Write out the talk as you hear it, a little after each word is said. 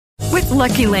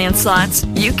Lucky Land Slots,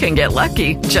 you can get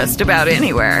lucky just about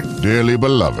anywhere. Dearly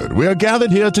beloved, we are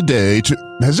gathered here today to...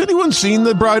 Has anyone seen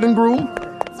the bride and groom?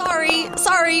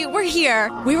 Sorry, we're here.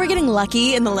 We were getting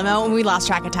lucky in the limo and we lost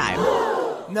track of time.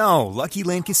 No, Lucky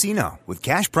Land Casino, with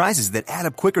cash prizes that add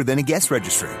up quicker than a guest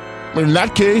registry. In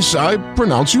that case, I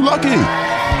pronounce you lucky.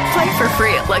 Play for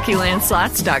free at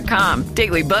LuckyLandSlots.com.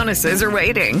 Daily bonuses are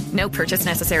waiting. No purchase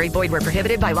necessary. Void where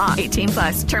prohibited by law.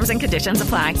 18+. Terms and conditions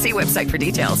apply. See website for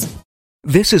details.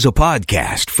 This is a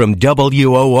podcast from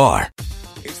WOR.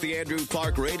 It's the Andrew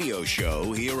Park Radio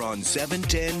Show here on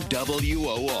 710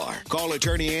 WOR. Call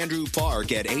attorney Andrew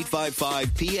Park at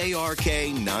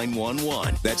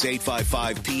 855-PARK-911. That's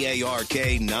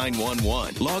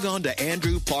 855-PARK-911. Log on to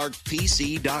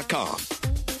AndrewParkPC.com.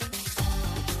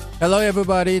 Hello,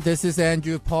 everybody. This is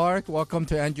Andrew Park. Welcome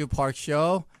to Andrew Park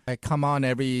Show. I come on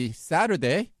every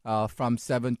Saturday from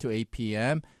 7 to 8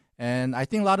 p.m. And I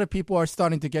think a lot of people are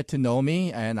starting to get to know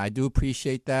me, and I do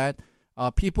appreciate that.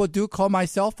 People do call my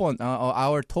cell phone,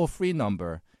 our toll-free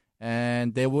number,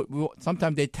 and they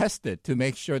sometimes they test it to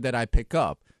make sure that I pick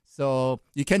up. So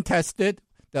you can test it.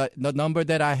 The number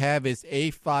that I have is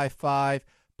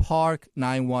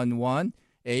 855-PARK-911,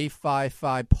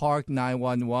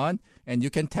 855-PARK-911, and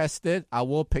you can test it. I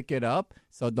will pick it up,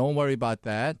 so don't worry about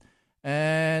that.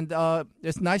 And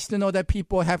it's nice to know that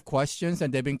people have questions,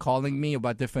 and they've been calling me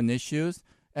about different issues.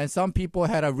 And some people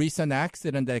had a recent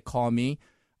accident that called me.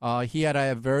 He had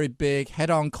a very big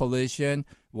head-on collision,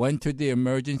 went to the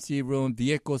emergency room,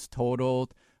 vehicle's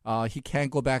totaled. He can't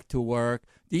go back to work.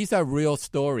 These are real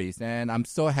stories, and I'm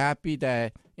so happy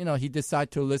that, he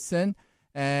decided to listen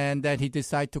and that he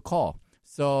decided to call.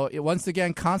 So once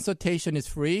again, consultation is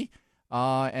free,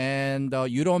 and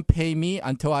you don't pay me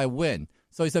until I win.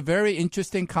 So it's a very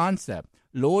interesting concept.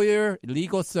 Lawyer,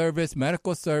 legal service,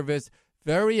 medical service,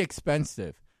 very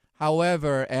expensive.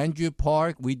 However, Andrew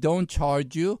Park, we don't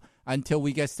charge you until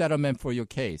we get settlement for your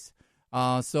case.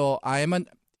 So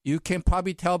you can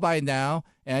probably tell by now,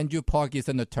 Andrew Park is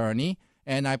an attorney,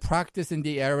 and I practice in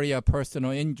the area of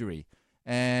personal injury.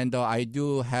 And I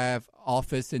do have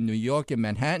office in New York, in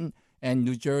Manhattan, and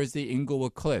New Jersey,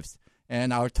 Inglewood Cliffs.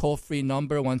 And our toll-free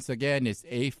number, once again, is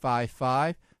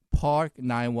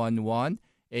 855-PARK-911,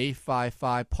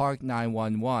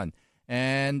 855-PARK-911.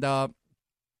 And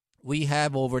we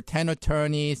have over 10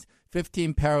 attorneys,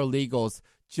 15 paralegals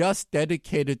just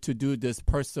dedicated to do this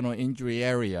personal injury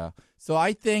area. So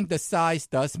I think the size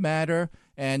does matter.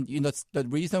 And, the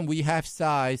reason we have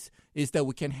size is that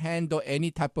we can handle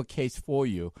any type of case for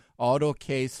you. Auto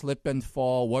case, slip and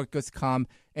fall, workers' comp,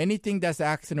 anything that's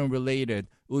accident related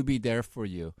will be there for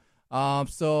you.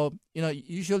 So,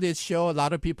 usually this show, a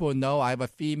lot of people know I have a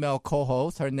female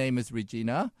co-host. Her name is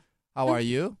Regina. How are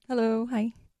you? Hello.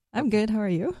 Hi. I'm good. How are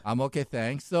you? I'm okay,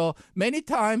 thanks. So many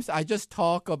times I just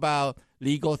talk about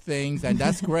legal things, and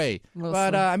that's great.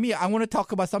 But I want to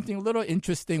talk about something a little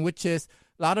interesting, which is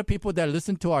a lot of people that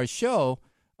listen to our show,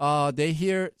 they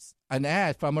hear an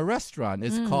ad from a restaurant.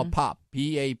 It's called PAP,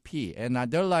 P-A-P. And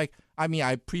they're like, I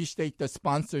appreciate the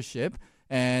sponsorship,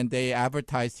 and they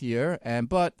advertise here.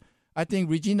 But I think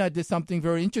Regina did something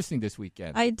very interesting this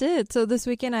weekend. I did. So this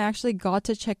weekend I actually got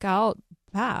to check out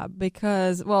BAB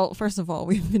because, well, first of all,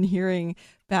 we've been hearing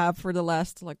BAB for the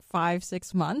last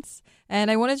 5-6 months,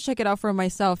 and I wanted to check it out for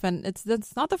myself. And it's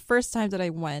not the first time that I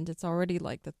went; it's already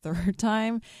the third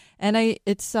time. And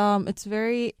it's not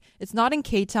in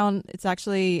K-Town. It's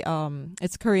actually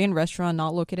it's a Korean restaurant,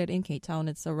 not located in K-Town.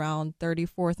 It's around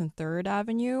 34th and 3rd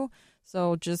Avenue.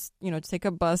 So just take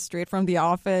a bus straight from the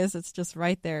office. It's just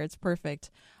right there. It's perfect.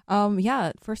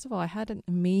 First of all, I had an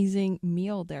amazing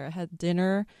meal there. I had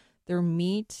dinner. Their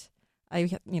meat, I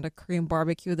had, Korean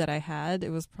barbecue that I had.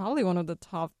 It was probably one of the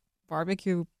top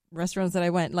barbecue restaurants that I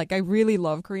went. I really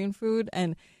love Korean food.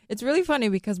 And it's really funny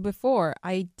because before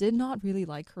I did not really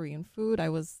like Korean food. I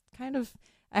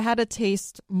had a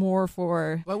taste more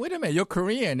for... Well, wait a minute. You're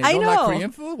Korean. You don't like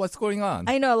Korean food? What's going on?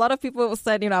 I know. A lot of people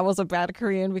said, I was a bad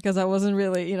Korean because I wasn't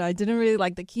really, I didn't really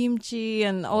like the kimchi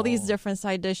and all these different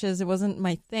side dishes. It wasn't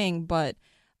my thing, but...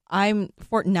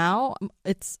 for now,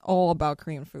 it's all about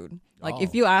Korean food.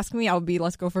 If you ask me, I'll be,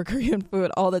 let's go for Korean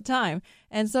food all the time.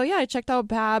 And so, I checked out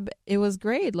BAB. It was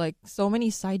great. So many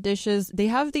side dishes. They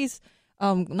have these,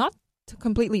 not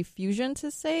completely fusion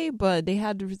to say, but they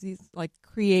had these,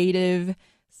 creative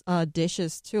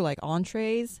dishes too, like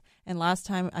entrees. And last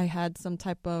time I had some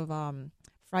type of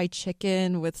fried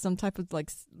chicken with some type of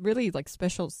really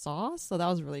special sauce. So that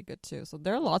was really good too. So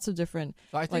there are lots of different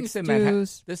I think it's in Manhattan.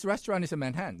 This restaurant is in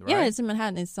Manhattan, right? Yeah, it's in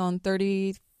Manhattan. It's on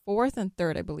 34th 4th and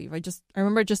 3rd, I believe. I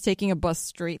remember just taking a bus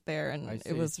straight there, I and see.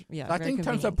 it was So I very think in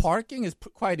terms of convenient. parking is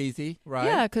quite easy, right?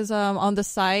 Yeah, because on the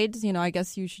sides, I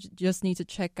guess you should just need to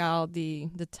check out the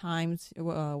times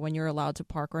when you're allowed to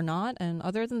park or not. And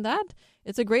other than that,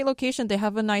 it's a great location. They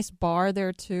have a nice bar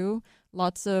there too.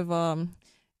 Lots of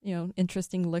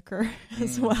interesting liquor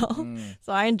as well.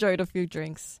 So I enjoyed a few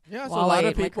drinks. Yeah, so a while lot I of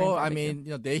ate my people, Korean I barbecue.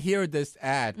 mean, they hear this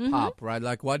ad pop, right?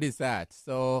 Like, what is that?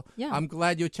 So Yeah. I'm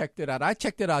glad you checked it out. I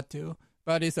checked it out too,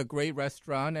 but it's a great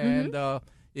restaurant. And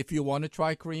if you want to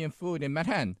try Korean food in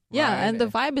Manhattan. Yeah, right? and the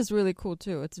vibe is really cool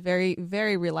too. It's very,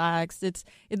 very relaxed. It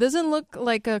doesn't look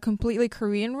like a completely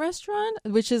Korean restaurant,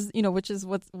 which is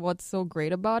what's so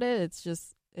great about it. It's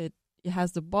just it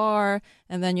has the bar,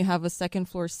 and then you have a second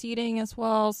floor seating as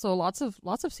well. So lots of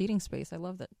seating space. I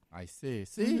loved it. I see.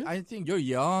 I think you're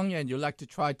young and you like to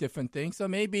try different things. So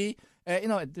maybe,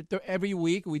 every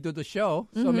week we do the show.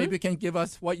 So maybe you can give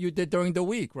us what you did during the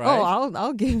week, right? Oh,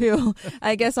 I'll give you.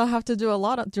 I guess I'll have to do a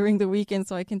lot during the weekend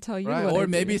so I can tell you Right, what or I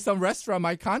maybe do. some restaurant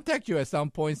might contact you at some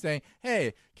point saying,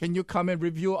 "Hey, can you come and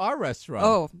review our restaurant?"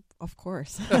 Oh, of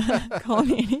course. Call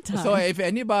me anytime. So if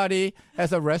anybody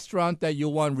has a restaurant that you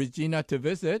want Regina to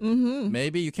visit,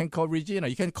 maybe you can call Regina.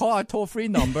 You can call our toll-free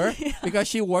number because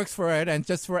she works for it, and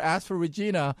just ask for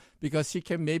Regina because she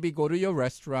can maybe go to your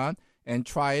restaurant and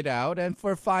try it out, and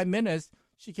for 5 minutes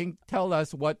she can tell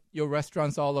us what your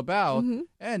restaurant's all about,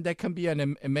 and that can be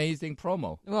an amazing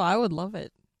promo. Well, I would love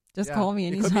it. Just Yeah. call me It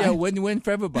anytime. could be a win-win for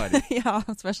everybody. Yeah,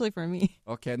 especially for me.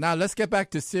 Okay, now let's get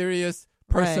back to serious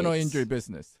personal Right. injury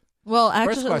business. Well,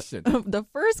 First actually, question. the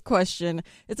first question,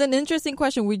 it's an interesting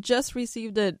question. We just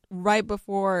received it right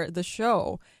before the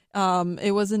show.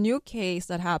 It was a new case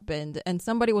that happened, and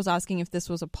somebody was asking if this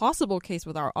was a possible case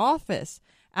with our office,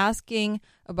 asking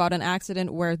about an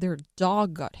accident where their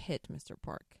dog got hit, Mr.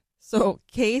 Park. So,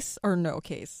 case or no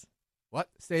case? What?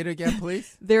 Say it again,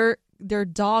 please. Their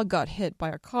dog got hit by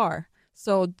a car.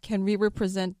 So, can we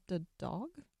represent the dog?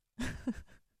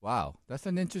 Wow, that's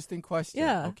an interesting question.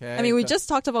 Yeah. Okay. I mean, we So- just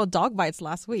talked about dog bites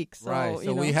last week. So, right.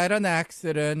 So we had an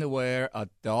accident where a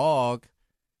dog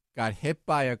got hit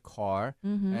by a car,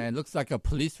 and it looks like a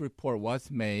police report was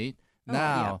made.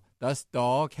 Now, does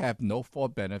dog have no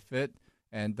fault benefit,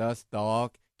 and does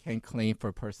dog can claim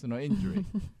for personal injury?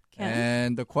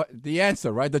 And the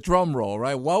answer, right? The drum roll,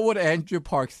 right? What would Andrew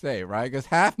Park say, right? Because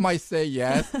half might say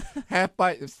yes, half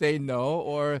might say no,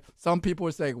 or some people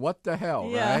would say, "What the hell,"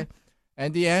 Yeah. right?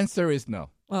 And the answer is no.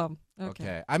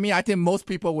 Okay. I mean, I think most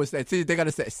people would say, see, they got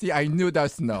to say, see, I knew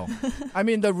that's no. I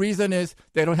mean, the reason is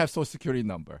they don't have social security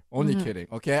number. Only kidding.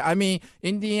 Okay. I mean,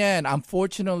 in the end,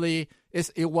 unfortunately,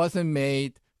 it wasn't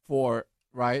made for,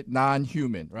 right,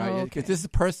 non-human, right? Because this is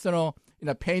personal,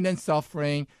 pain and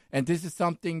suffering. And this is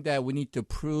something that we need to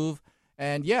prove.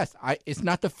 And yes, it's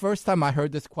not the first time I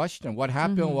heard this question. What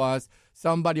happened was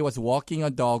somebody was walking a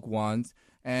dog once,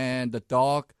 and the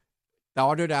dog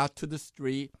darted out to the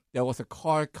street. There was a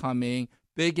car coming,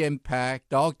 big impact.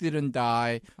 Dog didn't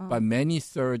die, but many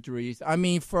surgeries. I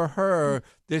mean, for her,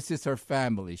 this is her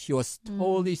family. She was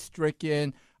totally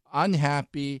stricken,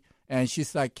 unhappy, and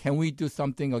she's like, can we do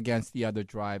something against the other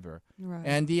driver? Right.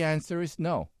 And the answer is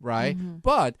no, right?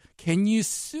 But can you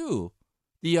sue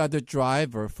the other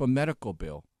driver for medical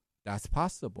bill? That's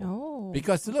possible. Oh,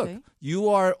 Because look, okay. you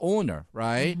are owner,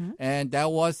 right? And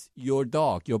that was your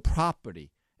dog, your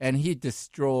property. And he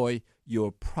destroyed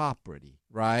your property,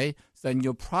 right? So then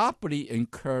your property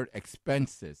incurred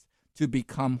expenses to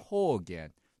become whole again.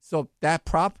 So that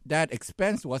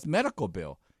expense was medical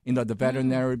bill, the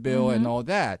veterinary bill and all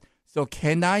that. So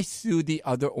can I sue the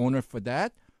other owner for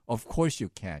that? Of course you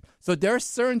can. So there are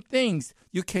certain things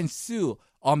you can sue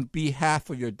on behalf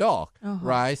of your dog,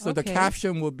 right? So the Okay.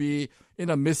 caption will be,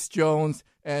 Miss Jones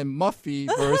and Muffy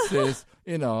versus,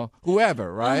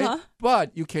 whoever, right?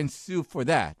 But you can sue for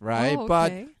that, right? Oh,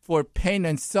 But okay. for pain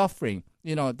and suffering,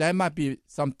 that might be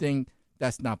something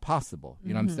that's not possible.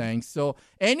 You know what I'm saying? So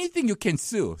anything you can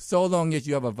sue, so long as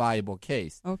you have a viable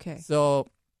case. Okay. So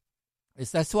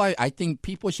that's why I think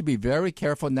people should be very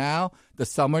careful now. The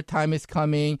summertime is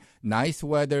coming, nice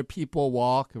weather, people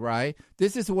walk, right?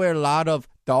 This is where a lot of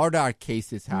dart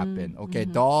cases happen, okay?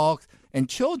 Dogs and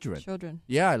children.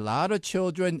 Yeah, a lot of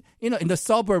children, in the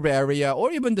suburb area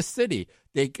or even the city,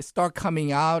 they start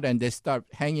coming out and they start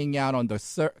hanging out on the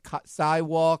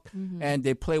sidewalk and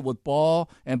they play with ball,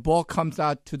 and ball comes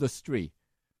out to the street.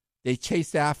 They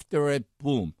chase after it,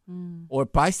 boom. Or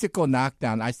bicycle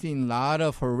knockdown. I've seen a lot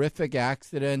of horrific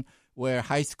accident where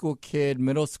high school kid,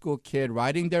 middle school kid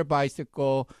riding their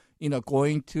bicycle,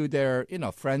 going to their,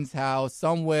 friend's house,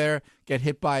 somewhere, get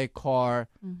hit by a car,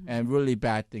 and really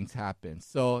bad things happen.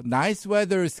 So nice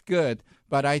weather is good,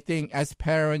 but I think as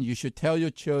parents, you should tell your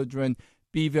children,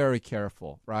 be very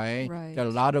careful, right? There are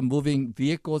a lot of moving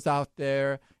vehicles out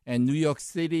there, and New York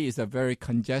City is a very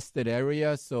congested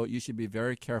area, so you should be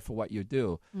very careful what you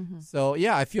do. So,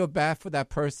 yeah, I feel bad for that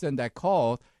person that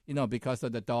called, because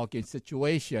of the dogging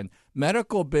situation.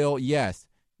 Medical bill, yes,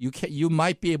 you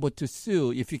might be able to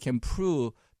sue if you can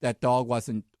prove that dog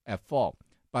wasn't at fault.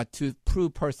 But to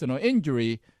prove personal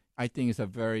injury, I think is a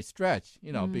very stretch,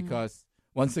 because,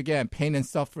 once again, pain and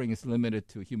suffering is limited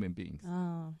to human beings.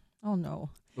 Oh, no.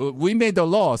 We made the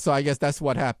law, so I guess that's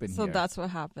what happened So here. that's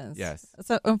what happens. Yes. It's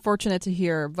unfortunate to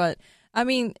hear. But, I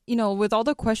mean, with all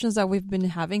the questions that we've been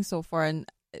having so far, and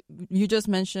you just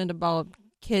mentioned about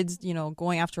kids,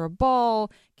 going after a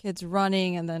ball, kids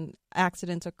running, and then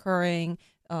accidents occurring,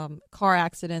 car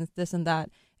accidents, this and that.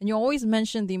 And you always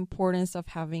mention the importance of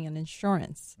having an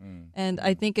insurance. And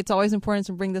I think it's always important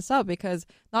to bring this up because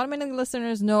not many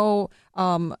listeners know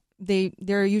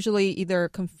they're usually either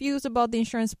confused about the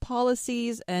insurance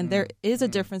policies, and there is a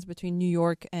difference between New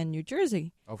York and New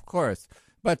Jersey. Of course.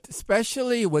 But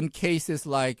especially when cases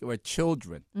like with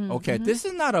children. Okay, this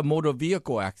is not a motor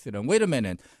vehicle accident. Wait a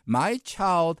minute. My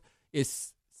child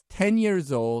is 10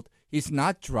 years old. He's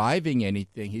not driving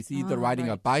anything. He's either riding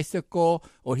a bicycle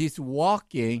or he's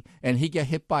walking and he get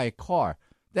hit by a car.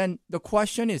 Then the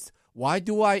question is, why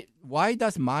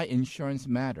does my insurance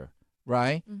matter,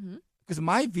 right? Because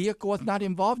my vehicle was not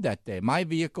involved that day. My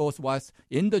vehicle was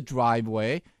in the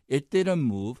driveway. It didn't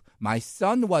move. My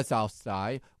son was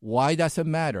outside. Why does it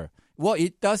matter? Well,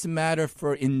 it does matter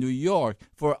in New York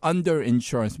for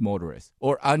underinsurance motorists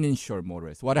or uninsured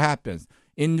motorists. What happens?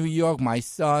 In New York, my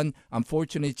son,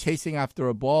 unfortunately, chasing after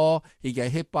a ball, he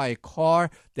get hit by a car.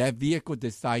 That vehicle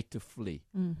decide to flee.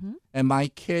 And my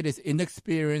kid is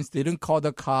inexperienced, didn't call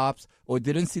the cops, or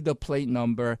didn't see the plate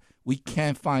number. We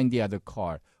can't find the other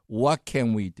car. What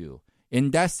can we do?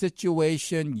 In that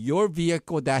situation, your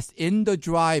vehicle that's in the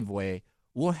driveway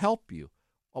will help you.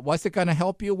 What's it going to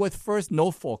help you with first?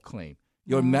 No fault claim.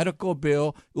 Your medical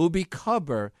bill will be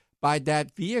covered by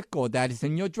that vehicle that is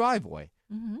in your driveway.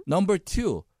 Number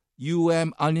two,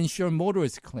 uninsured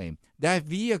motorist claim. That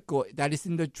vehicle that is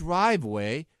in the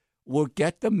driveway will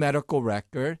get the medical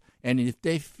record, and if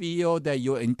they feel that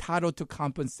you're entitled to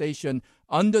compensation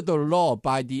under the law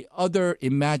by the other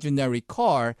imaginary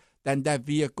car, then that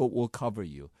vehicle will cover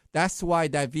you. That's why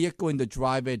that vehicle in the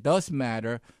driveway does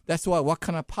matter. That's why what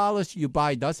kind of policy you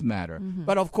buy does matter.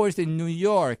 But of course, in New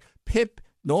York, PIP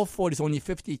no fault is only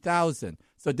 $50,000,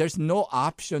 so there's no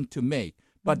option to make.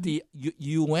 But the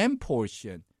UN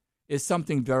portion is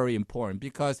something very important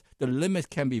because the limits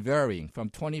can be varying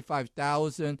from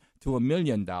 $25,000 to $1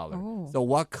 million. So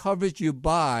what coverage you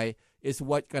buy is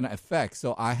what's going to affect.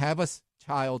 So I have a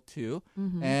child too,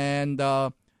 and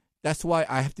that's why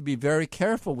I have to be very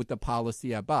careful with the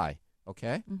policy I buy.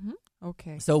 Okay?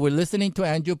 Okay. So we're listening to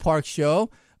Andrew Park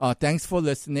Show. Thanks for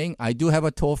listening. I do have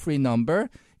a toll-free number.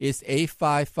 It's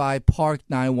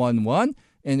 855-PARK-911.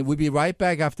 And we'll be right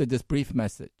back after this brief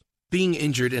message. Being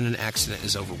injured in an accident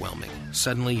is overwhelming.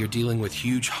 Suddenly, you're dealing with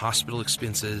huge hospital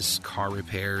expenses, car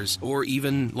repairs, or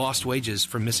even lost wages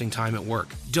from missing time at work.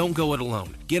 Don't go it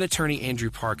alone. Get attorney Andrew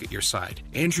Park at your side.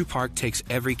 Andrew Park takes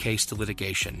every case to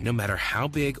litigation, no matter how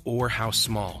big or how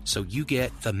small, so you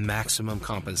get the maximum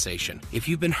compensation. If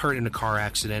you've been hurt in a car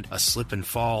accident, a slip and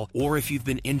fall, or if you've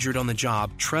been injured on the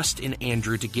job, trust in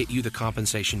Andrew to get you the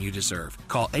compensation you deserve.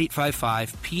 Call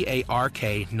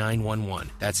 855-PARK-911.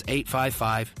 That's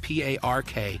 855-PARK-911.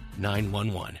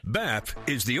 BAP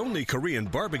is the only Korean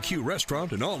barbecue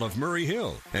restaurant in all of Murray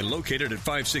Hill and located at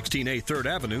 516A 3rd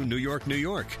Avenue, New York, New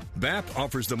York. BAP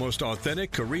offers the most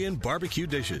authentic Korean barbecue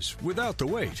dishes without the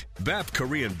wait. BAP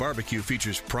Korean barbecue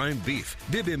features prime beef,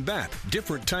 bibimbap,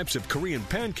 different types of Korean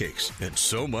pancakes, and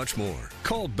so much more.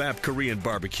 Call BAP Korean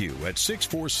Barbecue at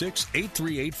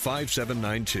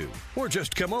 646-838-5792 or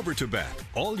just come over to BAP.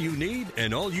 All you need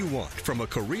and all you want from a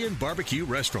Korean barbecue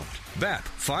restaurant. BAP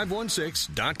 516.com.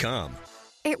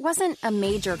 It wasn't a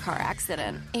major car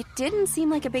accident. It didn't seem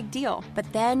like a big deal.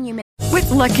 But then you... With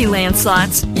Lucky Land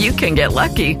Slots, you can get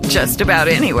lucky just about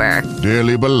anywhere.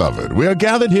 Dearly beloved, we are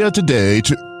gathered here today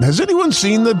to... Has anyone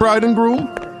seen the bride and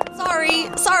groom?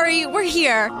 Sorry, we're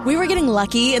here. We were getting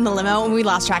lucky in the limo and we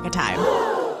lost track of time.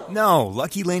 No,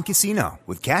 Lucky Land Casino,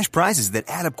 with cash prizes that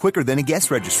add up quicker than a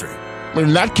guest registry.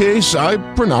 In that case, I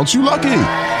pronounce you lucky.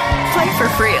 Play for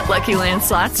free at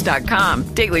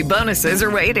LuckyLandSlots.com. Daily bonuses are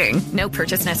waiting. No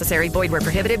purchase necessary. Void where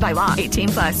prohibited by law.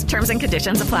 18+. Terms and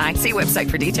conditions apply. See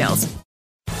website for details.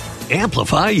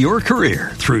 Amplify your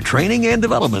career through training and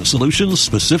development solutions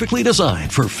specifically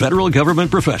designed for federal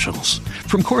government professionals.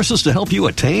 From courses to help you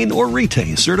attain or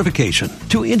retain certification,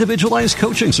 to individualized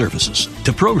coaching services,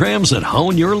 to programs that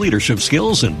hone your leadership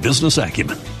skills and business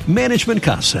acumen, Management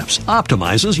Concepts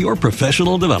optimizes your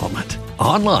professional development.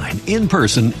 Online, in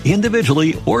person,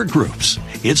 individually, or groups,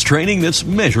 it's training that's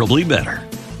measurably better.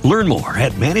 Learn more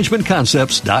at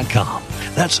managementconcepts.com.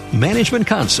 That's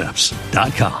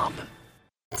managementconcepts.com.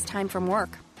 It's time from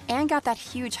work and got that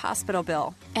huge hospital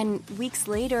bill. And weeks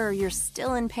later, you're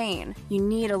still in pain. You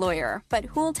need a lawyer, but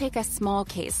who'll take a small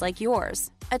case like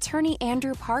yours? Attorney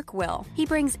Andrew Park will. He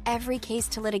brings every case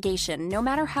to litigation, no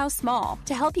matter how small,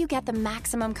 to help you get the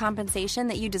maximum compensation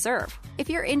that you deserve. If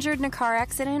you're injured in a car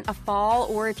accident, a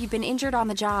fall, or if you've been injured on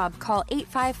the job, call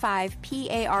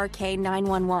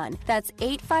 855-PARK-911. That's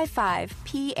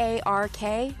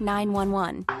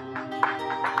 855-PARK-911.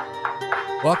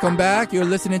 Welcome back. You're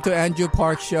listening to Andrew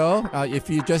Park Show. If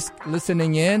you're just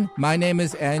listening in, my name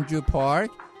is Andrew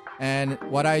Park, and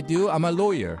what I do, I'm a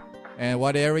lawyer. And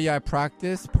what area I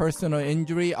practice? Personal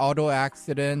injury, auto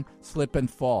accident, slip and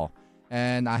fall.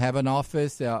 And I have an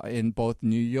office in both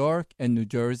New York and New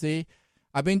Jersey.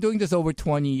 I've been doing this over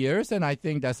 20 years, and I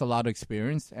think that's a lot of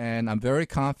experience. And I'm very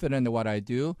confident in what I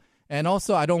do. And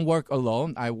also, I don't work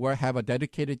alone. I have a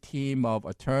dedicated team of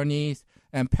attorneys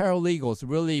and paralegals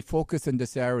really focus in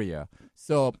this area.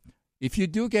 So if you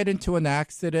do get into an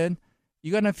accident,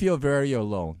 you're going to feel very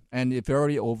alone and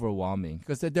very overwhelming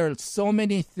because there are so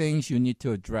many things you need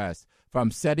to address,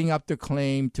 from setting up the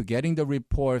claim to getting the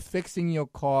report, fixing your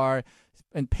car,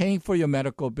 and paying for your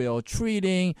medical bill,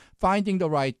 treating, finding the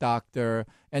right doctor,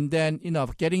 and then,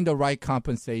 getting the right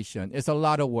compensation. It's a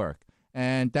lot of work.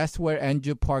 And that's where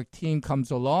Andrew Park team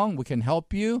comes along. We can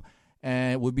help you,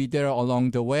 and we'll be there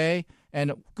along the way.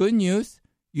 And good news,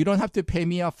 you don't have to pay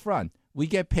me up front. We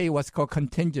get paid what's called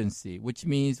contingency, which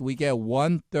means we get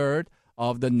 1/3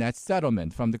 of the net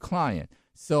settlement from the client.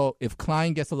 So if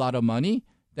client gets a lot of money,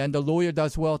 then the lawyer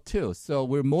does well too. So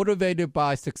we're motivated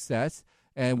by success,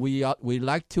 and we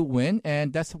like to win,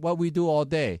 and that's what we do all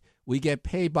day. We get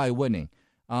paid by winning.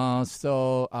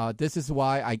 So this is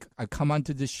why I come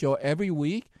onto this show every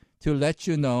week to let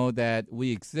you know that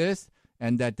we exist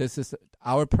and that this is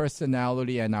our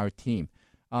personality and our team.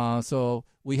 So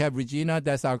we have Regina,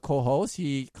 that's our co-host.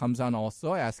 He comes on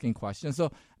also asking questions.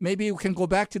 So maybe we can go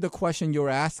back to the question you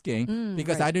were asking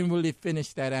because right. I didn't really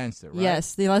finish that answer. Right?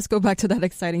 Yes, let's go back to that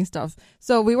exciting stuff.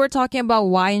 So we were talking about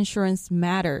why insurance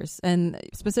matters. And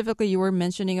specifically, you were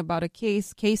mentioning about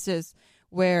cases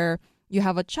where you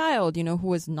have a child,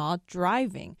 who is not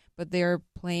driving, but they're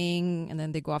playing and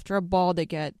then they go after a ball, they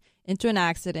get into an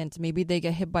accident, maybe they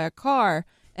get hit by a car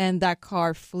and that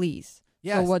car flees.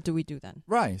 Yes. So what do we do then?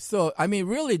 Right. So,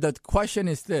 really the question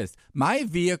is this. My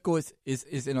vehicle is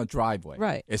in a driveway.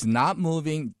 Right. It's not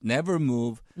moving, never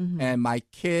move. Mm-hmm. And my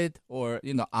kid or,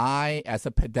 I as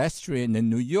a pedestrian in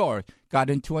New York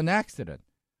got into an accident.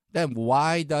 Then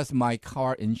why does my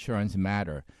car insurance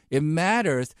matter? It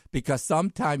matters because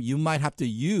sometimes you might have to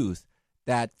use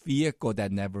that vehicle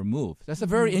that never moves. That's a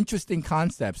very interesting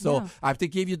concept. So I have to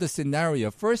give you the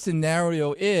scenario. First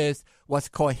scenario is what's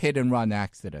called hit and run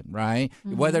accident, right?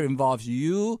 Mm-hmm. Whether it involves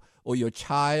you or your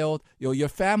child or your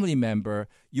family member,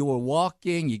 you were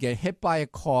walking, you get hit by a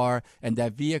car, and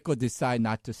that vehicle decide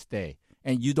not to stay,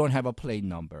 and you don't have a plate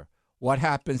number. What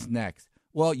happens next?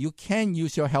 Well, you can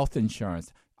use your health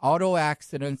insurance. Auto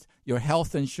accidents, your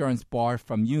health insurance barred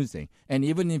from using. And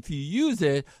even if you use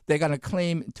it, they're going to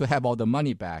claim to have all the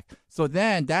money back. So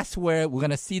then that's where we're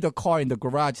going to see the car in the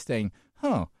garage saying,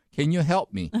 can you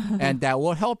help me? And that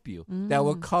will help you. That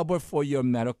will cover for your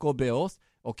medical bills,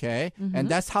 okay? And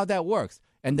that's how that works.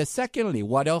 And then secondly,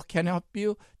 what else can help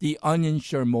you? The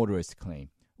uninsured motorist claim,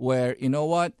 where,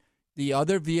 the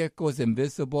other vehicle is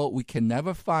invisible. We can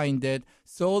never find it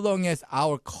so long as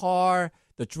our car,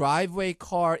 the driveway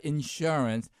car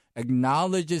insurance,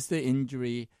 acknowledges the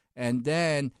injury and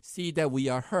then see that we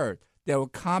are hurt. They will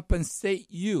compensate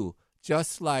you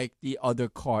just like the other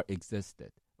car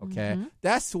existed. Okay?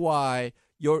 That's why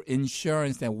your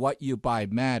insurance and what you buy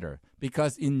matter.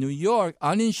 Because in New York,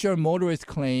 uninsured motorist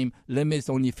claim limit is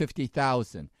only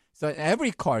 $50,000. So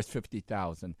every car is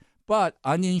 $50,000. But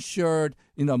uninsured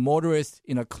motorist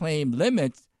claim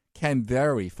limits can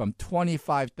vary from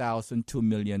 $25,000 to $1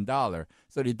 million.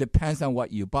 So it depends on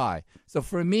what you buy. So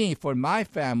for me, for my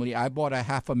family, I bought a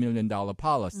 $500,000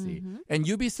 policy. And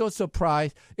you'd be so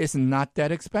surprised it's not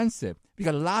that expensive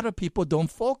because a lot of people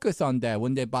don't focus on that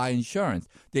when they buy insurance.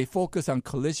 They focus on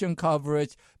collision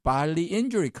coverage, bodily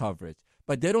injury coverage,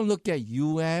 but they don't look at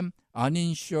UM,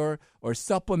 uninsured, or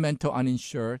supplemental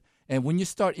uninsured. And when you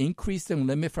start increasing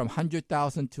limit from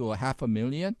 100,000 to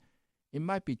 $500,000, it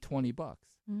might be $20.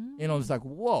 You know, it's like,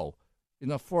 whoa. You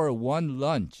know, for one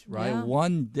lunch, right? Yeah.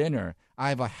 One dinner, I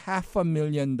have a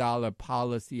 $500,000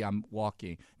 policy I'm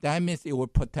walking. That means it will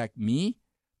protect me,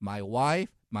 my wife,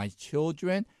 my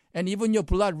children, and even your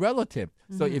blood relative.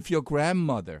 So if your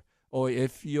grandmother or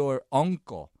if your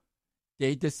uncle,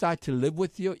 they decide to live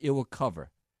with you, it will cover.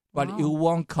 But it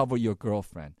won't cover your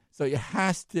girlfriend. So it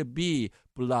has to be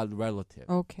blood relative.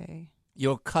 Okay.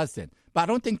 Your cousin. But I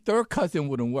don't think third cousin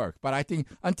wouldn't work. But I think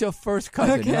until first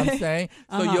cousin, you know what I'm saying?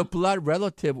 So your blood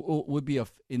relative would be a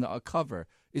cover.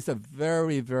 It's a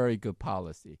very, very good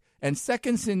policy. And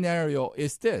second scenario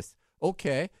is this.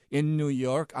 Okay, in New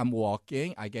York, I'm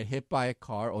walking. I get hit by a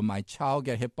car or my child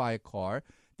get hit by a car.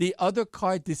 The other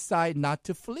car decide not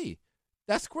to flee.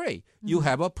 That's great. You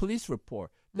have a police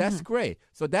report. That's great.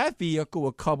 So that vehicle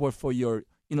will cover for your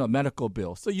medical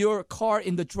bill. So your car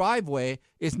in the driveway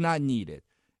is not needed.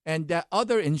 And that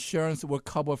other insurance will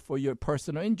cover for your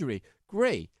personal injury.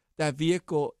 Great. That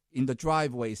vehicle in the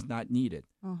driveway is not needed.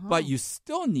 But you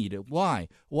still need it. Why?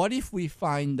 What if we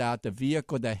find out the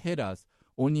vehicle that hit us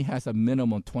only has a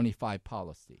minimum 25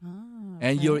 policy?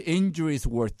 And your injury is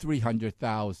worth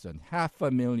 $300,000,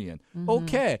 $500,000.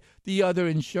 Okay. The other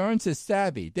insurance is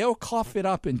savvy. They'll cough it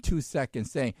up in 2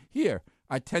 seconds saying, here,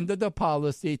 I tendered the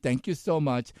policy. Thank you so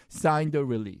much. Sign the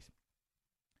release.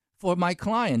 For my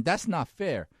client, that's not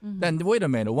fair. Then wait a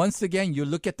minute. Once again, you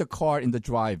look at the car in the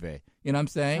driveway. You know what I'm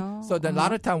saying? So a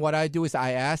lot of time what I do is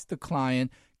I ask the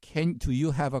client, do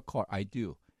you have a car? I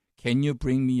do. Can you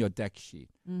bring me your deck sheet?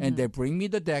 And they bring me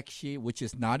the deck sheet, which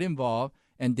is not involved,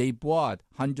 and they bought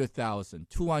 $100,000,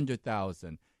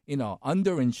 $200,000,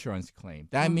 under insurance claim.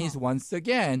 That means once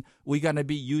again, we're going to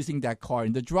be using that car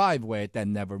in the driveway that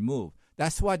never moved.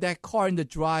 That's why that car in the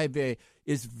driveway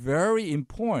is very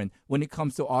important when it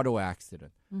comes to auto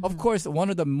accident. Of course, one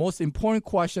of the most important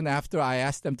questions after I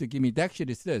ask them to give me deck sheet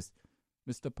is this.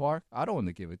 Mr. Park, I don't want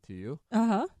to give it to you.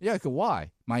 Yeah,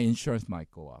 why? My insurance might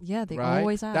go up. Yeah, they right?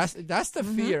 always ask. That's the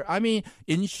fear. I mean,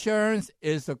 insurance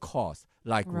is a cost,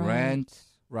 like rent,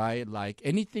 right? Like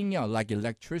anything else, like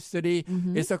electricity.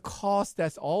 It's a cost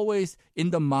that's always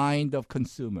in the mind of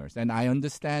consumers, and I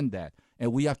understand that.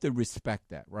 And we have to respect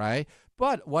that, right?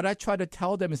 But what I try to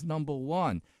tell them is, number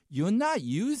one, you're not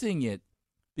using it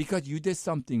because you did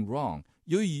something wrong.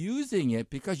 You're using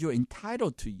it because you're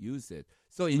entitled to use it.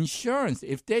 So insurance,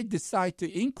 if they decide to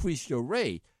increase your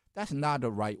rate, that's not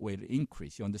the right way to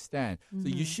increase. You understand? So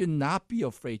you should not be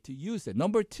afraid to use it.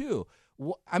 Number two,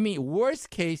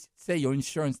 worst case, say your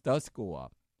insurance does go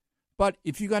up. But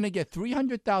if you're going to get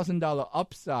 $300,000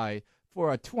 upside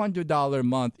for a $200 a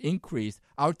month increase,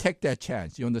 I'll take that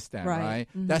chance. You understand, right?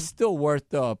 That's still worth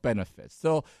the benefits.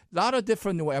 So a lot of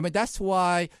different ways. I mean, that's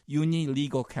why you need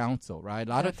legal counsel, right? A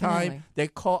lot of time they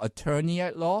call attorney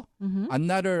at law.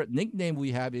 Another nickname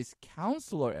we have is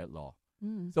counselor at law.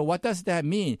 So what does that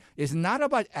mean? It's not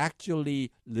about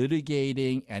actually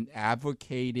litigating and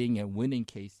advocating and winning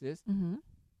cases.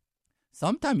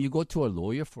 Sometimes you go to a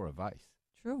lawyer for advice.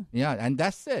 True. Yeah, and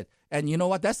that's it. And you know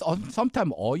what? That's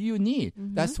sometimes all you need.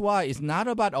 That's why it's not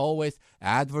about always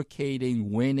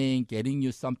advocating, winning, getting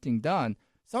you something done.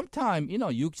 Sometimes,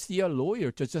 you see a lawyer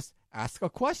to just ask a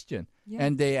question,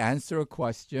 and they answer a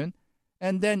question.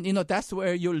 And then, that's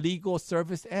where your legal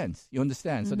service ends. You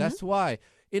understand? So that's why,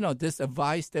 this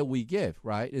advice that we give,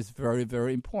 right, is very,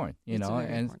 very important,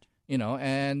 important.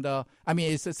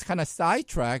 It's kind of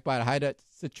sidetracked, but I had a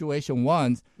situation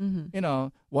once,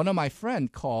 one of my friends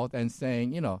called and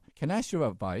saying, can I ask your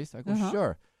advice? I go,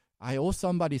 sure. I owe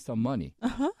somebody some money.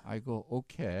 I go,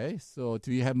 okay, so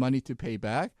do you have money to pay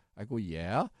back? I go,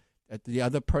 yeah. The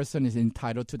other person is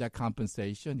entitled to that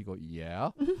compensation. You go,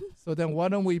 yeah. So then why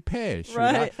don't we pay?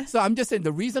 Right. So I'm just saying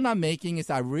the reason I'm making is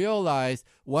I realize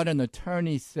what an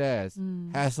attorney says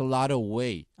has a lot of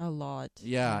weight. A lot.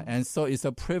 Yeah. And so it's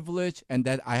a privilege, and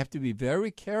that I have to be very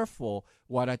careful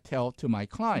what I tell to my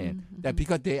client, that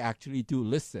because they actually do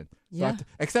listen. So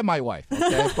except my wife.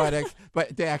 Okay?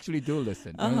 but they actually do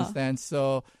listen. You understand?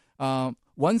 So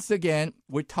once again,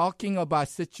 we're talking about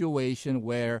situation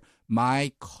where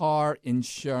my car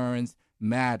insurance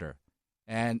matter.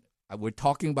 And we're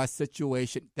talking about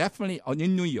situation definitely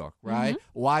in New York, right?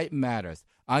 Why it matters.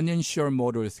 Uninsured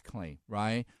motorist claim,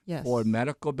 right? Yes. For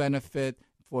medical benefit,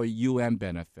 for UN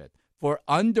benefit. For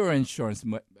underinsurance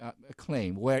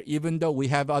claim, where even though we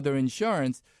have other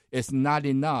insurance, it's not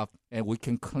enough and we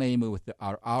can claim it with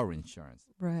our insurance.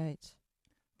 Right.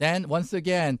 Then once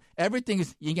again, everything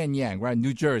is yin and yang, right?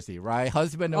 New Jersey, right?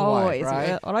 Husband and Always, wife,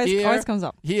 right? Always comes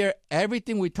up. Here,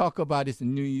 everything we talk about is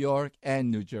New York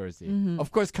and New Jersey.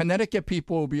 Of course, Connecticut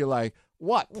people will be like,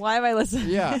 what? Why am I listening?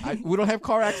 Yeah, we don't have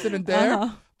car accident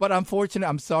there. But unfortunately,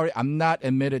 I'm sorry, I'm not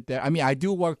admitted there. I mean, I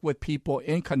do work with people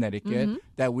in Connecticut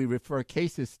that we refer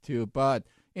cases to, but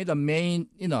the main,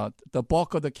 the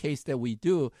bulk of the case that we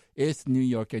do is New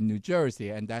York and New Jersey,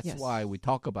 and that's why we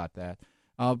talk about that.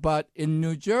 But in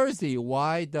New Jersey,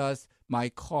 why does my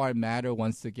car matter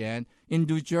once again? In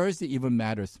New Jersey, even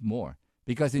matters more.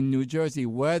 Because in New Jersey,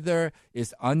 whether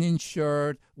it's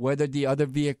uninsured, whether the other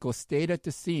vehicle stayed at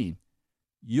the scene,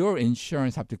 your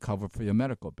insurance have to cover for your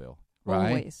medical bill.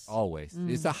 Right? Always.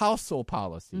 It's a household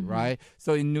policy, right?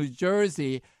 So in New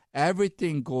Jersey,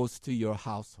 everything goes to your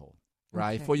household,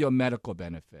 right? For your medical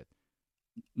benefit.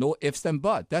 No ifs and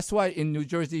buts. That's why in New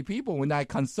Jersey, people, when I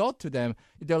consult to them,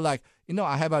 they're like,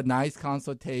 I have a nice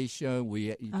consultation.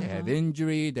 They have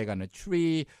injury. They got a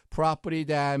tree, property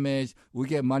damage. We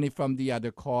get money from the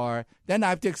other car. Then I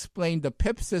have to explain the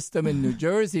PIP system in New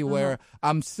Jersey where,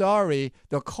 I'm sorry,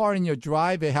 the car in your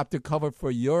driveway have to cover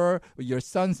for your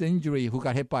son's injury who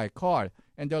got hit by a car.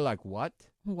 And they're like, what?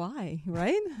 Why,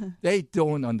 right? They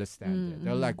don't understand it.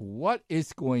 They're like, what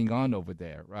is going on over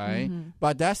there, right?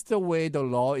 But that's the way the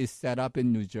law is set up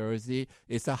in New Jersey.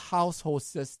 It's a household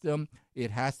system. It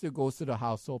has to go to the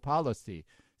household policy.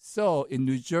 So in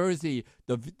New Jersey,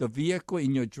 the vehicle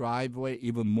in your driveway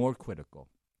even more critical.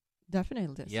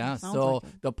 Definitely. Yeah, so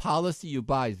the policy you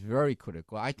buy is very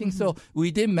critical. I think so. We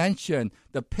did mention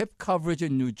the PIP coverage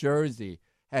in New Jersey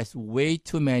has way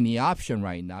too many options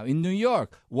right now. In New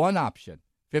York, one option.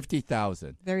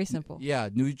 $50,000. Very simple. Yeah,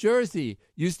 New Jersey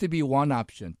used to be one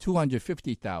option,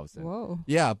 $250,000. Whoa.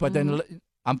 Yeah, but then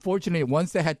unfortunately,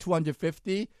 once they had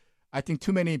 250, I think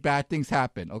too many bad things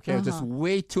happened. Okay, just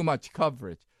way too much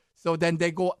coverage. So then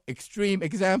they go extreme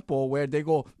example where they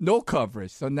go no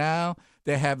coverage. So now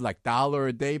they have like $1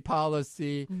 a day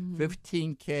policy,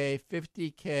 $15K,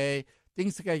 $50K.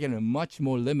 Things are getting much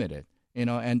more limited,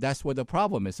 and that's what the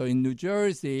problem is. So in New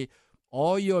Jersey,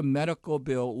 all your medical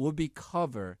bill will be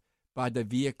covered by the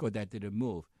vehicle that didn't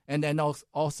move. And then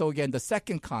also again, the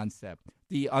second concept,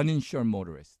 the uninsured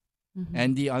motorist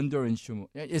and the underinsured.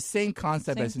 It's same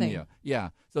concept as New York.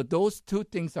 Yeah. So those two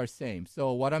things are same.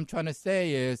 So what I'm trying to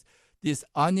say is this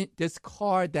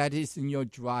car that is in your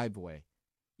driveway,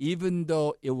 even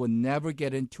though it will never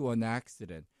get into an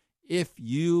accident, if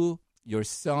you, your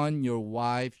son, your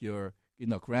wife, your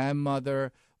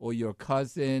grandmother, or your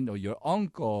cousin, or your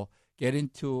uncle get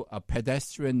into a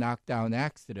pedestrian knockdown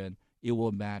accident, it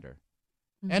will matter.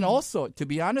 And also, to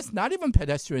be honest, not even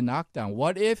pedestrian knockdown.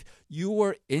 What if you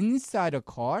were inside a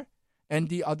car and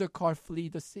the other car flee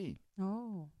the scene?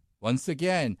 Oh. Once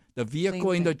again, the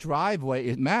vehicle in the driveway,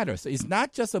 it matters. It's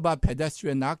not just about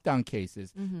pedestrian knockdown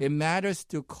cases. It matters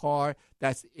to car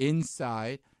that's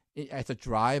inside as a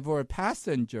driver or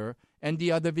passenger, and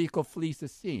the other vehicle flees the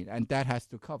scene, and that has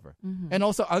to cover. And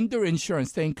also underinsurance,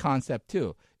 same concept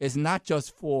too. It's not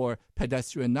just for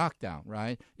pedestrian knockdown,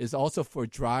 right? It's also for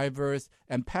drivers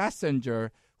and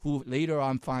passenger who later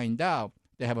on find out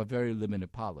they have a very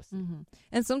limited policy.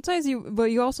 And sometimes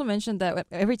you also mentioned that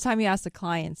every time you ask the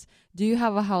clients, do you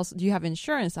have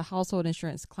insurance, a household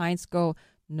insurance? Clients go,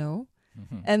 no.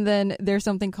 And then there's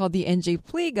something called the NJ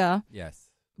PLIGA. Yes.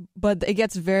 But it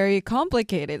gets very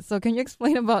complicated. So can you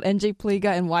explain about NJ PLIGA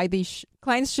and why these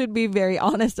clients should be very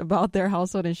honest about their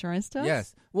household insurance to us?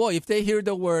 Yes. Well, if they hear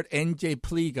the word NJ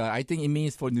PLIGA, I think it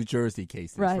means for New Jersey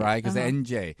cases, right? Because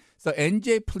NJ. So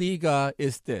NJ PLIGA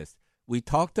is this. We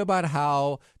talked about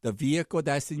how the vehicle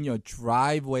that's in your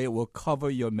driveway will cover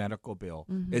your medical bill.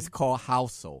 It's called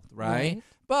household, right?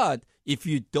 But if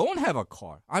you don't have a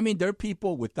car, I mean, there are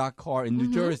people without car in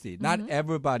New Jersey. Not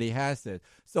everybody has it.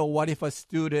 So what if a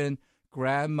student,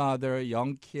 grandmother,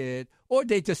 young kid, or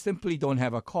they just simply don't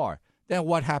have a car? Then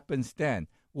what happens then?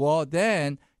 Well,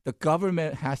 then the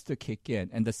government has to kick in,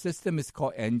 and the system is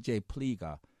called NJ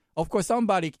PLIGA. Of course,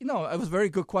 somebody, it was a very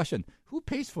good question. Who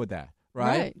pays for that?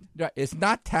 Right? It's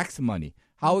not tax money.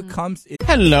 How it comes...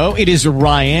 Hello, it is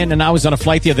Ryan, and I was on a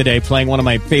flight the other day playing one of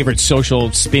my favorite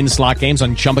social spin slot games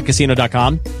on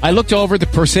ChumbaCasino.com. I looked over at the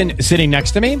person sitting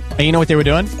next to me, and you know what they were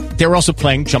doing? They were also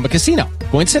playing Chumba Casino.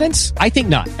 Coincidence? I think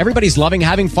not. Everybody's loving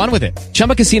having fun with it.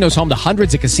 Chumba Casino is home to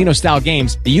hundreds of casino-style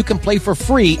games that you can play for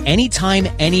free anytime,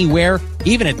 anywhere,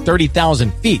 even at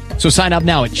 30,000 feet. So sign up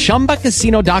now at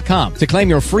ChumbaCasino.com to claim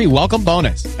your free welcome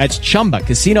bonus. That's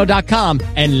ChumbaCasino.com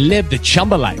and live the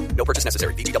Chumba life. No purchase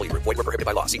necessary. VGW. Void where prohibited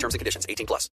by law. See terms and conditions.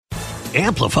 18+.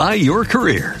 Amplify your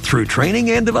career through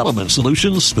training and development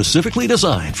solutions specifically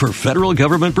designed for federal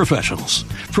government professionals.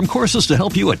 From courses to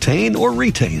help you attain or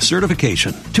retain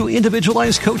certification, to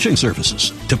individualized coaching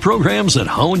services, to programs that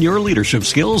hone your leadership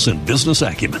skills and business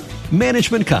acumen,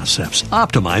 Management Concepts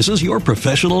optimizes your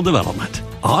professional development.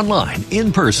 Online,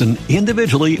 in person,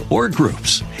 individually, or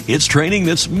groups, it's training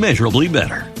that's measurably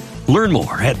better. Learn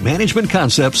more at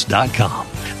managementconcepts.com.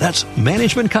 That's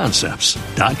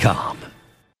managementconcepts.com.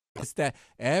 It's that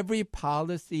every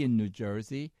policy in New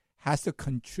Jersey has to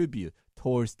contribute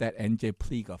towards that NJ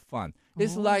PLEGA fund.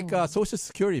 It's like a Social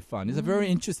Security fund. It's a very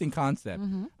interesting concept.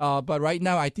 But right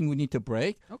now, I think we need to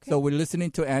break. So we're listening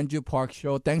to Andrew Park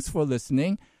Show. Thanks for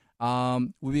listening.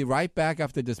 We'll be right back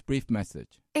after this brief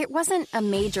message. It wasn't a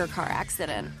major car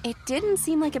accident. It didn't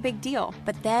seem like a big deal.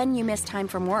 But then you missed time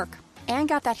from work and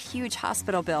got that huge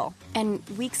hospital bill. And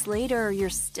weeks later, you're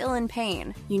still in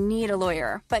pain. You need a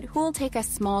lawyer. But who'll take a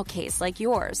small case like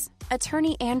yours?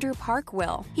 Attorney Andrew Park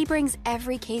will. He brings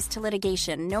every case to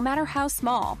litigation, no matter how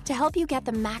small, to help you get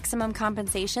the maximum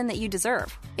compensation that you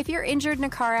deserve. If you're injured in a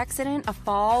car accident, a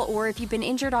fall, or if you've been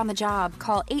injured on the job,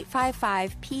 call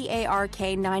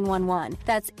 855-PARK-911.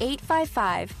 That's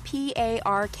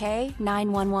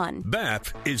 855-PARK-911. BAP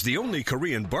is the only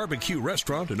Korean barbecue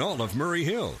restaurant in all of Murray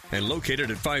Hill and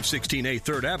located at 516A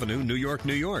 3rd Avenue, New York,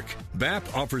 New York.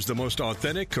 BAP offers the most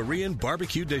authentic Korean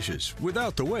barbecue dishes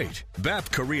without the wait. BAP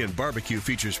Korean barbecue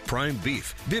features prime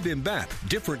beef, bibimbap,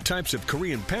 different types of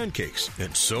Korean pancakes,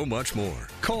 and so much more.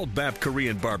 Call BAP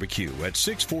Korean Barbecue at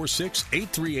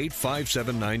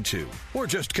 646-838-5792. Or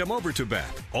just come over to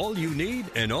BAP. All you need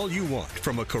and all you want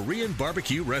from a Korean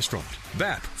barbecue restaurant.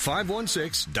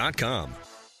 BAP516.com.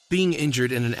 Being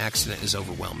injured in an accident is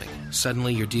overwhelming.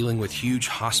 Suddenly, you're dealing with huge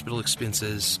hospital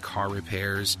expenses, car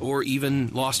repairs, or even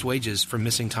lost wages from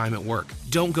missing time at work.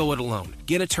 Don't go it alone.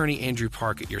 Get attorney Andrew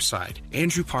Park at your side.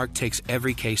 Andrew Park takes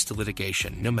every case to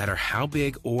litigation, no matter how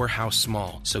big or how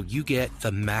small, so you get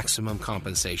the maximum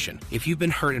compensation. If you've been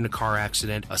hurt in a car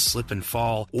accident, a slip and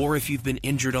fall, or if you've been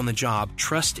injured on the job,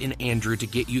 trust in Andrew to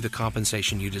get you the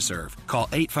compensation you deserve. Call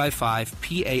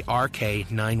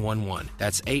 855-PARK-911.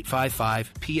 That's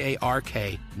 855-PARK-911.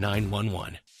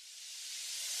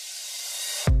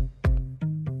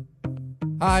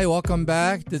 Hi, welcome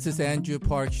back. This is Andrew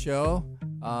Park Show.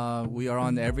 We are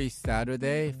on every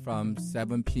Saturday from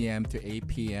 7 p.m. to 8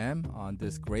 p.m. on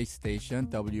this great station,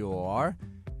 WOR.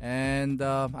 And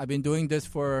I've been doing this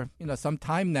for some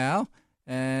time now.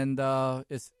 And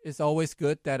it's always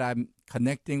good that I'm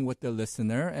connecting with the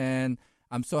listener. And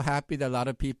I'm so happy that a lot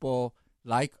of people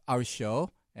like our show.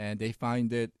 And they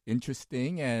find it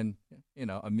interesting and,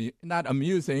 not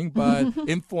amusing, but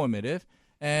informative.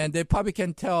 And they probably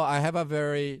can tell I have a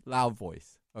very loud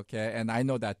voice, okay? And I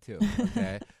know that too,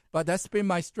 okay? But that's been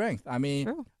my strength. I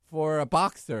mean, for a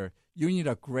boxer, you need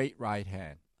a great right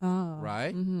hand,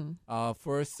 right? Mm-hmm.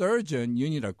 For a surgeon, you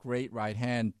need a great right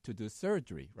hand to do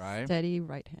surgery, right? Steady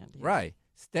right hand. Yeah. Right.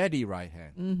 Steady right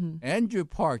hand. Mm-hmm. Andrew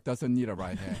Park doesn't need a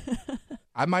right hand.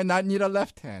 I might not need a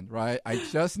left hand, right? I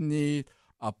just need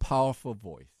a powerful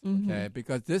voice, okay?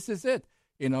 Because this is it.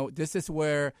 This is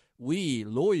where we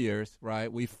lawyers,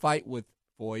 right, we fight with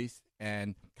voice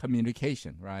and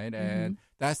communication, right? And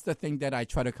that's the thing that I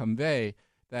try to convey,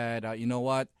 that, you know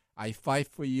what, I fight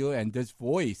for you and this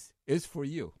voice is for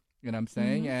you. You know what I'm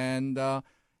saying? And the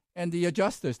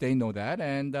adjusters, they know that.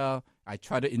 And I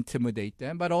try to intimidate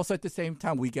them. But also at the same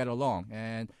time, we get along.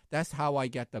 And that's how I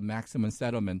get the maximum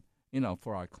settlement,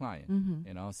 for our client,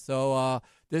 So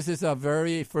this is a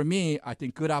very, for me, I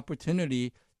think, good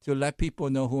opportunity to let people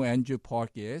know who Andrew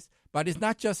Park is. But it's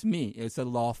not just me. It's a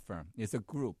law firm. It's a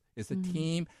group. It's a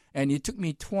team. And it took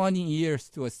me 20 years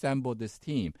to assemble this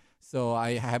team. So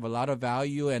I have a lot of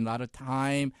value and a lot of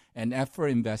time and effort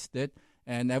invested.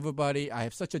 And everybody, I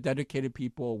have such a dedicated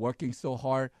people working so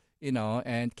hard,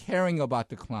 and caring about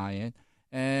the client.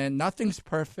 And nothing's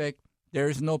perfect. There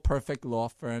is no perfect law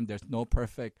firm. There's no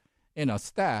perfect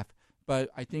staff, but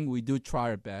I think we do try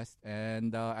our best,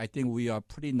 and I think we are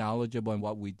pretty knowledgeable in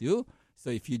what we do. So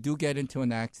if you do get into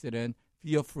an accident,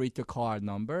 feel free to call our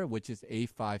number, which is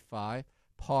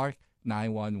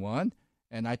 855-PARK-911.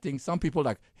 And I think some people are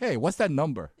like, hey, what's that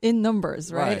number? In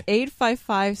numbers, right?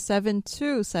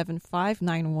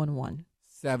 855-727-5911.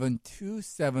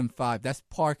 7275. That's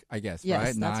Park, I guess, yes, right?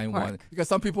 That's 91. Park. Because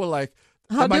some people are like,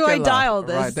 how do I dial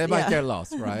this? Right, they might get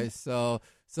lost, right? So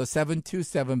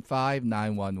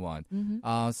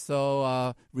 7275-911.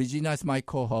 So Regina is my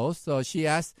co-host. So she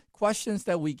asks questions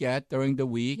that we get during the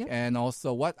week, and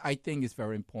also what I think is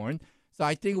very important. So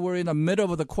I think we're in the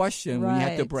middle of the question. Right. We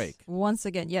had to break. Once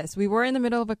again, yes, we were in the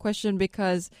middle of a question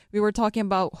because we were talking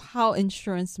about how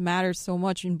insurance matters so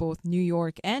much in both New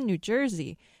York and New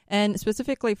Jersey. And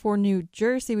specifically for New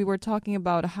Jersey, we were talking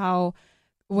about how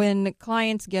when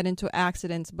clients get into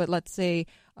accidents, but let's say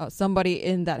somebody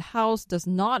in that house does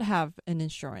not have an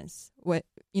insurance,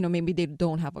 maybe they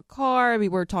don't have a car. We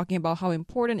were talking about how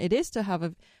important it is to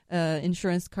have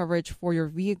insurance coverage for your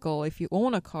vehicle if you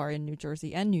own a car in New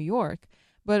Jersey and New York.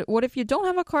 But what if you don't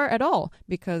have a car at all?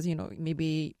 Because,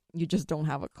 maybe you just don't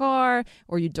have a car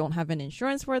or you don't have an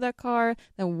insurance for that car.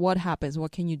 Then what happens?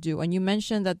 What can you do? And you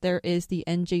mentioned that there is the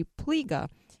NJ Pliga.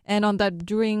 And on that,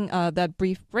 during that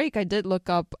brief break, I did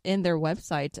look up in their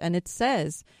website, and it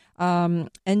says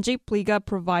NJ Pliga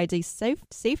provides a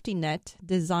safety net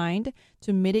designed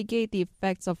to mitigate the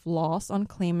effects of loss on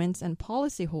claimants and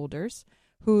policyholders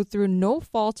who, through no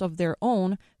fault of their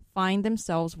own, find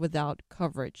themselves without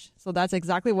coverage. So that's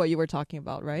exactly what you were talking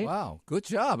about, right? Wow, good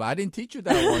job. I didn't teach you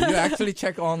that one. You actually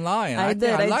checked online. I did.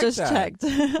 I like just that. checked.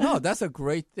 No, that's a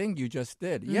great thing you just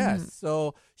did. Yes.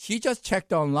 So she just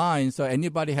checked online. So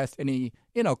anybody has any,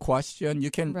 question,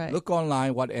 you can look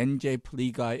online what NJ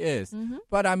Pliga is.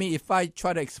 But I mean, if I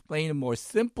try to explain a more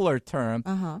simpler term,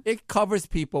 it covers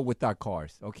people without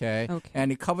cars, okay?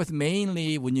 And it covers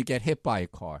mainly when you get hit by a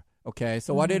car. Okay,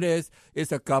 so what it is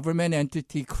a government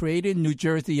entity created in New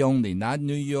Jersey only, not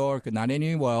New York, not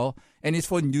anywhere else, and it's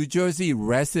for New Jersey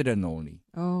resident only.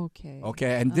 Okay.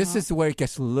 Okay, and this is where it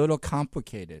gets a little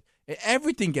complicated.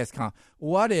 Everything gets complicated.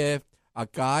 What if a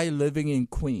guy living in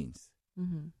Queens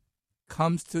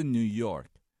comes to New York,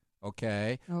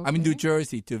 New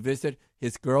Jersey to visit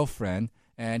his girlfriend,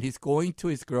 and he's going to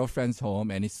his girlfriend's home,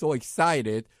 and he's so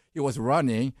excited, he was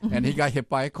running, and he got hit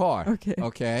by a car.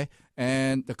 Okay.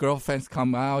 And the girlfriends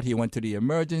come out. He went to the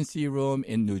emergency room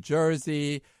in New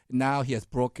Jersey. Now he has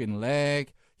broken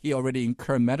leg. He already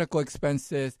incurred medical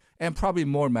expenses and probably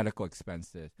more medical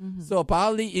expenses. So a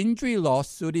bodily injury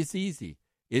lawsuit is easy.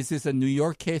 Is this a New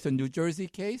York case or New Jersey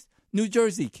case? New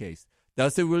Jersey case.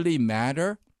 Does it really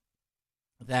matter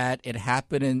that it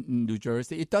happened in New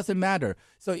Jersey? It doesn't matter.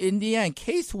 So in the end,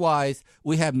 case-wise,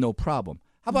 we have no problem.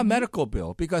 How about medical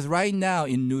bill? Because right now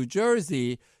in New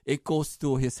Jersey, it goes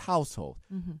to his household.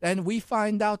 And we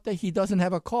find out that he doesn't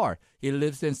have a car. He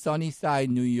lives in Sunnyside,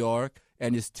 New York,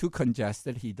 and is too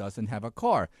congested. He doesn't have a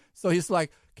car. So he's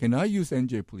like, can I use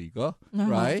NJ Pliga?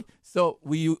 Right? So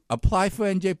we apply for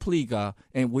NJ Pliga,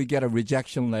 and we get a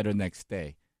rejection letter next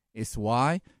day. It's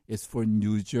why? It's for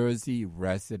New Jersey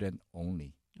resident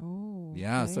only. Oh,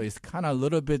 yeah, so it's kind of a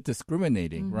little bit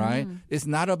discriminating, right? It's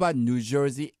not about New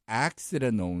Jersey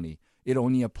accident only. It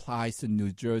only applies to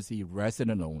New Jersey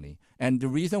resident only. And the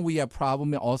reason we have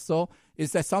problem also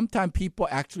is that sometimes people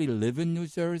actually live in New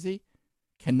Jersey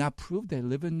cannot prove they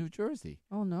live in New Jersey.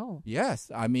 Oh, no. Yes.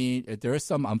 I mean, there's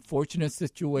some unfortunate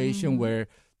situation where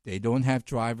they don't have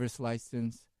driver's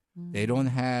license. They don't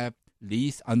have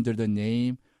lease under the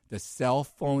name. The cell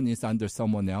phone is under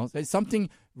someone else. It's something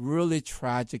really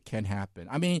tragic can happen.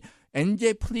 I mean,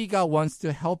 NJ Pliga wants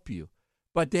to help you,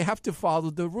 but they have to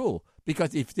follow the rule.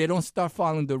 Because if they don't start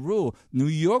following the rule, New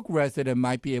York resident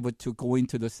might be able to go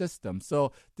into the system.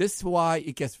 So this is why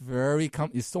it gets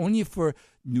it's only for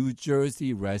New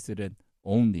Jersey resident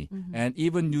only. And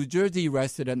even New Jersey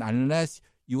resident, unless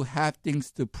you have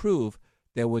things to prove,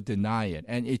 they will deny it.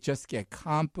 And it just gets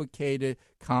complicated,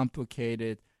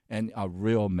 and a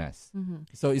real mess.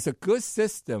 So it's a good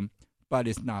system, but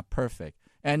it's not perfect.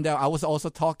 And I was also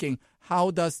talking,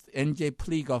 how does NJ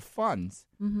Pliga funds,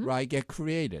 right, get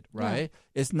created, right?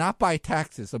 Yeah. It's not by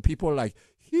taxes. So people are like,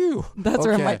 phew. That's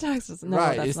where my taxes. No,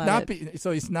 right. That's it's not it.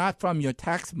 So it's not from your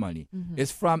tax money.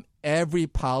 It's from every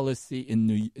policy in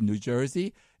New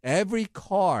Jersey. Every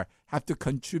car have to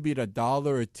contribute $1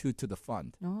 or $2 to the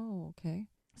fund. Oh, okay.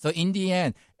 So in the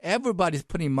end, everybody's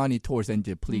putting money towards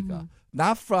NJ Pliga.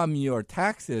 Not from your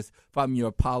taxes, from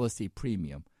your policy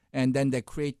premium. And then they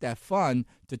create that fund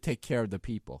to take care of the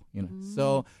people.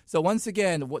 So once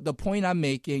again, the point I'm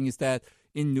making is that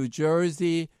in New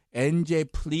Jersey, NJ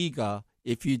Pliga,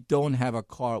 if you don't have a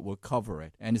car, will cover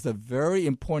it. And it's a very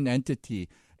important entity.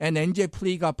 And NJ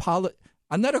Pliga,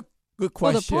 another good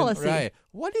question, right?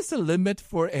 What is the limit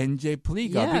for NJ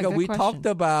Pliga? Yeah, because we question. talked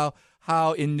about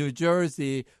how in New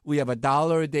Jersey we have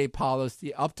 $1 a day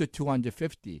policy up to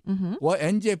 $250. Well,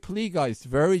 NJ Pliga is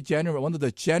very generous, one of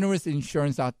the generous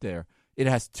insurance out there. It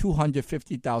has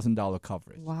 $250,000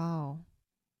 coverage. Wow.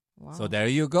 Wow. So there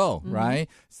you go, right?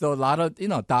 So a lot of,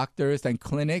 doctors and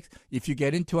clinics, if you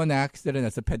get into an accident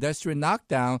as a pedestrian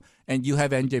knockdown and you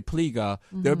have NJ Pliga,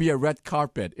 there'll be a red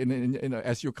carpet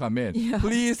as you come in. Yeah.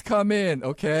 Please come in,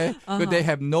 okay? But they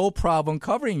have no problem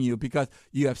covering you because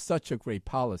you have such a great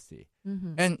policy.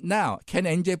 And now, can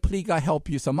NJ Pliga help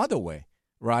you some other way,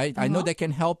 right? I know they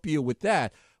can help you with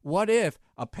that. What if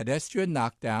a pedestrian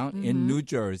knockdown in New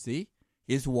Jersey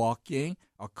is walking,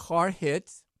 a car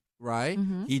hits, right?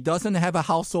 He doesn't have a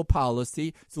household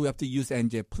policy, so we have to use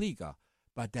NJ Pliga.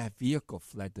 But that vehicle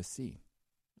fled the scene.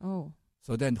 Oh.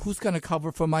 So then who's going to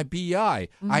cover for my BI?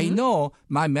 I know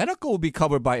my medical will be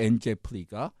covered by NJ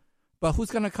Pliga, but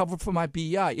who's going to cover for my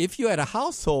BI? If you had a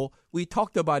household, we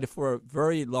talked about it for a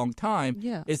very long time,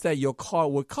 is that your car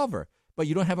will cover. But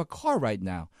you don't have a car right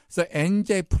now. So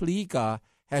NJ Pliga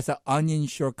has an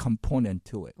uninsured component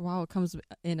to it. Wow, it comes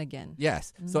in again.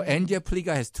 Yes. So NJ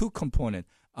Pliga has two components,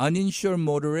 uninsured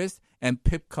motorist and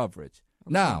PIP coverage.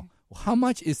 Okay. Now, how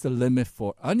much is the limit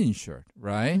for uninsured,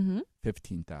 right?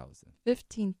 15,000.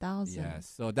 15,000.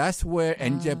 Yes. So that's where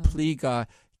NJ Pliga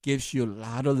gives you a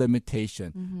lot of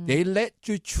limitation. They let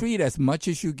you treat as much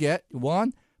as you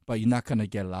want, but you're not going to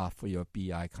get a lot for your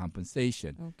BI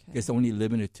compensation. Okay. It's only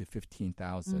limited to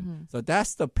 15,000. So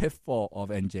that's the pitfall of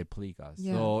NJ Pliga.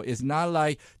 Yeah. So it's not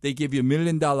like they give you $1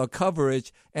 million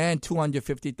coverage and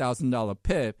 $250,000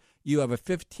 PIP. You have a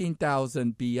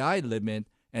 15,000 BI limit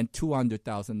and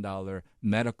 $200,000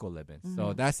 medical limit.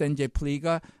 So that's NJ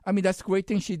Pliga. I mean, that's a great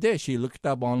thing she did. She looked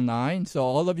up online. So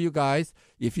all of you guys,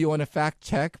 if you want to fact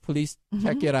check, please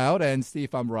check it out and see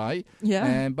if I'm right.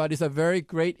 Yeah. But it's a very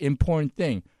great, important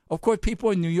thing. Of course,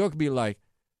 people in New York be like,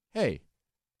 hey,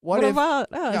 what if,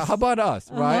 about us? Yeah, how about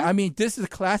us, right? I mean, this is a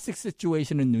classic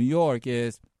situation in New York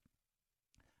is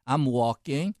I'm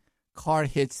walking, car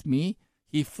hits me,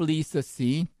 he flees the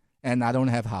scene, and I don't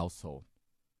have household.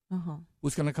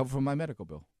 Who's going to cover for my medical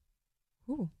bill?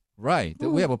 Ooh. Right.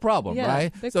 Ooh. We have a problem,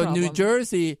 right? So problem.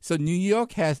 New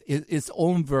York has its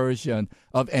own version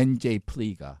of NJ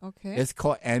Pliga. Okay. It's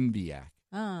called MBAC.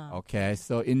 Okay.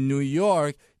 So in New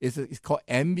York, it's called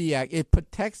MBAC. It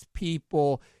protects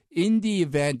people in the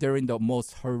event during the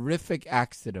most horrific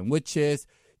accident, which is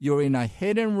you're in a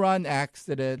hit and run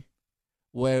accident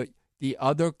where the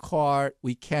other car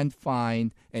we can't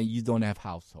find and you don't have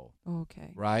household.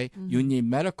 Okay. Right? You need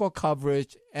medical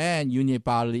coverage and you need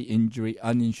bodily injury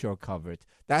uninsured coverage.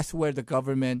 That's where the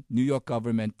government, New York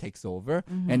government, takes over.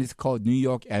 And it's called New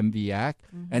York MVAC.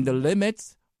 And the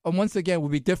limits, once again, will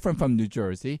be different from New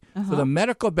Jersey. So the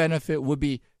medical benefit would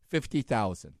be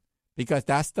 $50,000 because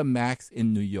that's the max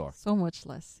in New York. So much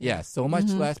less. Yeah. Yes, so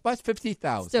much less, but it's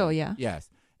 $50,000. Still, yeah. Yes.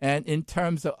 And in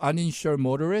terms of uninsured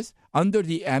motorists, under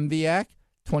the MVAC,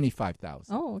 $25,000.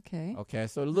 Oh, okay. Okay,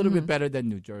 so a little bit better than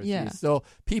New Jersey. Yeah. So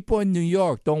people in New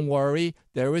York, don't worry.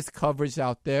 There is coverage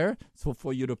out there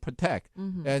for you to protect.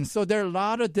 And so there are a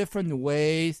lot of different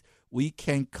ways we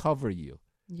can cover you.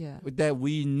 Yeah. That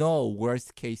we know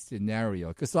worst case scenario.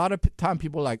 Because a lot of time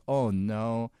people are like, oh,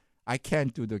 no, I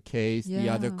can't do the case. The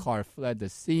other car fled the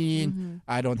scene.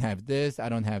 I don't have this. I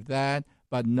don't have that.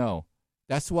 But no.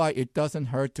 That's why it doesn't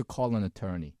hurt to call an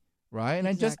attorney, right?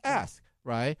 And just ask,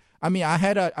 right? I mean,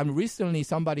 recently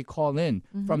somebody called in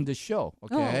from the show,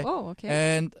 okay? Oh, okay.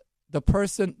 And the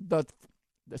person that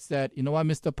said, you know what,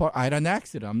 Mr. Park, I had an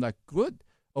accident. I'm like, good,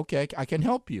 okay, I can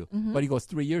help you. But he goes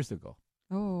 3 years ago.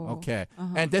 Oh. Okay.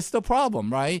 And that's the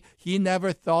problem, right? He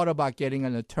never thought about getting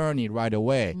an attorney right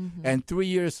away. And 3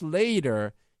 years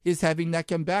later, he's having neck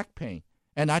and back pain.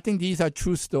 And I think these are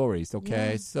true stories,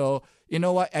 okay? Yeah. So, you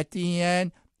know what? At the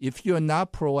end, if you're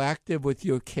not proactive with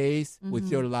your case, with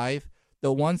your life,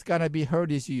 the one's going to be hurt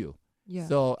is you. Yeah.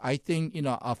 So I think,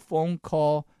 a phone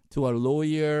call to a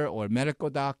lawyer or a medical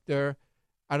doctor,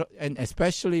 and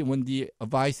especially when the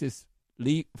advice is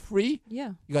free,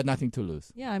 you got nothing to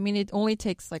lose. Yeah, I mean, it only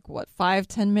takes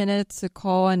 5-10 minutes to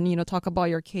call and, talk about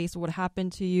your case, what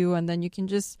happened to you, and then you can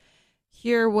just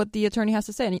hear what the attorney has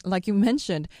to say. And like you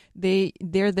mentioned,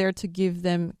 they're there to give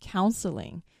them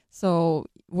counseling. So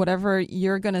whatever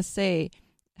you're going to say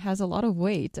has a lot of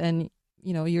weight. And,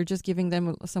 you're just giving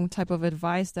them some type of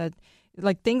advice that,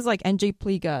 things like NJ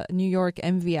Pliga, New York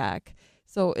MVAC.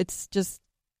 So it's just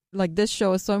this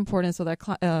show is so important so that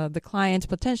the clients,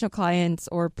 potential clients,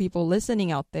 or people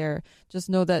listening out there just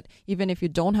know that even if you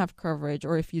don't have coverage,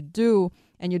 or if you do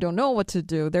and you don't know what to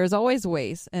do, there's always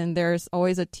ways, and there's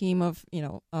always a team of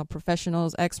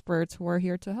professionals, experts who are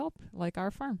here to help, like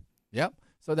our firm. Yep.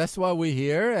 So that's why we're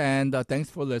here, and thanks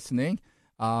for listening.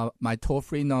 My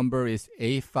toll-free number is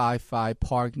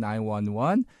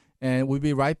 855-PARK-911, and we'll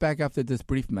be right back after this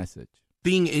brief message.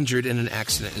 Being injured in an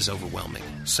accident is overwhelming.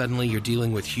 Suddenly, you're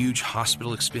dealing with huge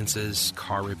hospital expenses,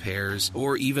 car repairs,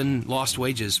 or even lost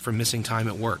wages from missing time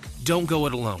at work. Don't go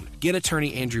it alone. Get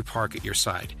attorney Andrew Park at your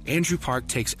side. Andrew Park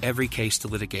takes every case to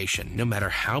litigation, no matter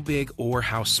how big or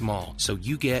how small, so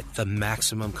you get the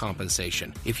maximum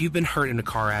compensation. If you've been hurt in a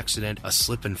car accident, a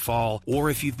slip and fall,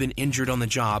 or if you've been injured on the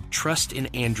job, trust in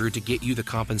Andrew to get you the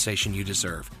compensation you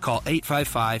deserve. Call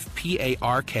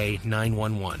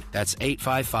 855-PARK-911. That's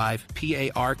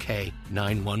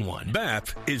 855-PARK-911. BAP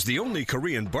is the only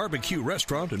Korean barbecue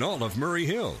restaurant in all of Murray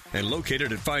Hill and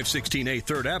located at 516A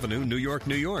 3rd Avenue, New York,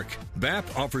 New York.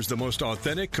 BAP offers the most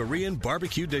authentic Korean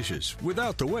barbecue dishes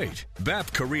without the wait.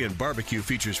 BAP Korean barbecue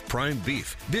features prime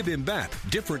beef, bibimbap,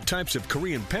 different types of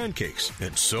Korean pancakes,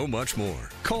 and so much more.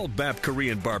 Call BAP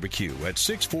Korean Barbecue at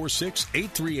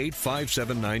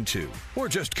 646-838-5792 or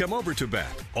just come over to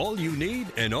BAP. All you need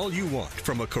and all you want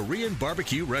from a Korean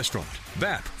barbecue restaurant.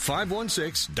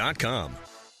 BAP516.com.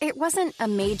 It wasn't a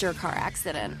major car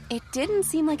accident. It didn't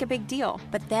seem like a big deal.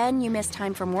 But then you missed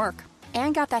time from work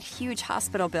and got that huge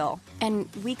hospital bill. And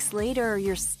weeks later,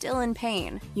 you're still in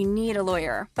pain. You need a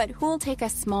lawyer. But who'll take a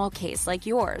small case like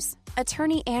yours?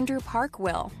 Attorney Andrew Park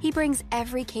will. He brings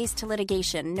every case to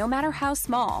litigation, no matter how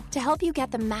small, to help you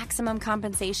get the maximum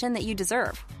compensation that you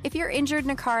deserve. If you're injured in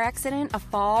a car accident, a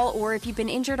fall, or if you've been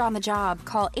injured on the job,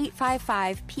 call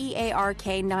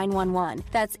 855-PARK-911.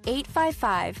 That's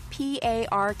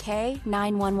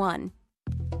 855-PARK-911.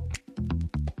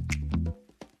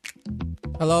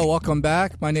 Hello, welcome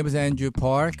back. My name is Andrew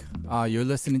Park. You're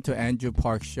listening to Andrew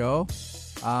Park Show.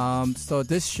 So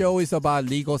this show is about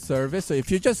legal service. So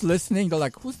if you're just listening, they're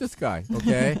like, who's this guy?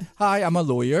 Okay. Hi, I'm a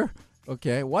lawyer.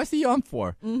 Okay. What's he on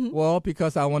for? Mm-hmm. Well,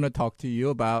 because I want to talk to you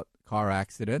about car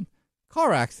accident.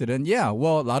 Car accident, yeah.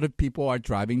 Well, a lot of people are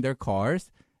driving their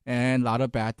cars and a lot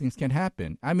of bad things can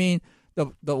happen. I mean,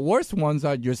 the worst ones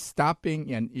are you're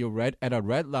stopping and you're at a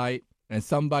red light and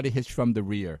somebody hits you from the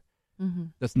rear. Mm-hmm.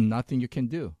 There's nothing you can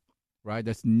do, right?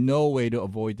 There's no way to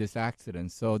avoid this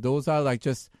accident. So those are like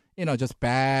just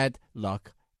bad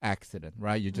luck accident,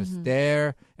 right? You're just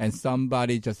there and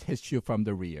somebody just hits you from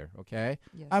the rear, okay?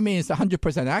 Yes. I mean, it's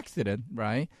 100% accident,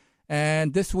 right?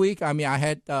 And this week, I mean, I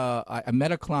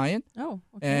met a client. Oh,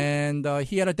 okay. And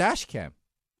he had a dash cam.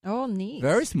 Oh, neat.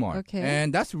 Very smart. Okay.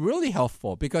 And that's really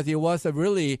helpful because it was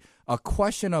a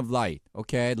question of light,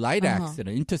 okay? Light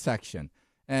accident, intersection.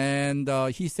 And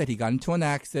he said he got into an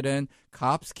accident.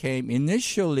 Cops came.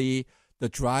 Initially, the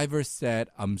driver said,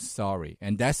 I'm sorry.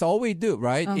 And that's all we do,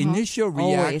 right? Initial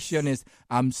reaction is,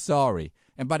 I'm sorry.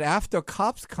 But after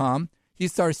cops come, he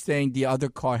starts saying the other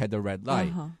car had the red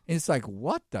light. And it's like,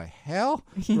 what the hell?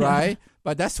 Right?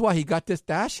 But that's why he got this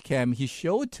dash cam. He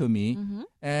showed to me.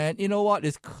 And you know what?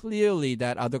 It's clearly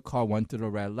that other car went to the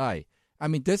red light. I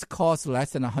mean, this costs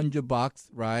less than $100,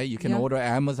 right? You can order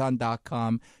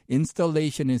Amazon.com.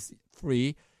 Installation is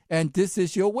free. And this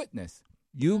is your witness.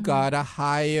 You got a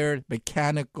hired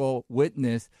mechanical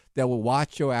witness that will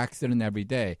watch your accident every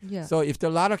day. Yeah. So if there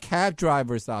are a lot of cab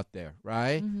drivers out there,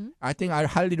 right, I think I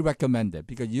highly recommend it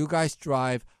because you guys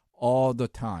drive all the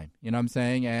time. You know what I'm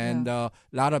saying? And a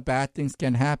lot of bad things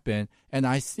can happen. And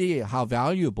I see how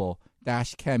valuable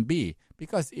dash can be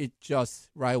because it just,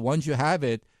 right, once you have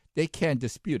it, they can't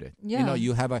dispute it. Yeah. You know,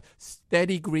 you have a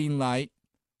steady green light.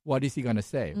 What is he going to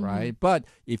say, right? But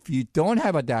if you don't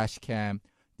have a dash cam,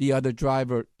 the other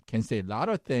driver can say a lot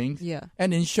of things. Yeah.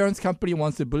 And insurance company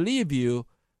wants to believe you,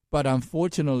 but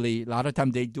unfortunately, a lot of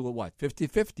times they do it,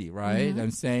 50-50, right?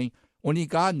 And saying only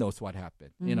God knows what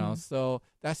happened, you know? So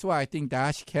that's why I think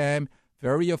dash cam,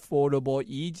 very affordable,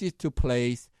 easy to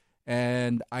place,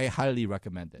 and I highly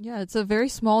recommend it. Yeah, it's a very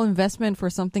small investment for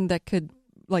something that could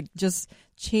just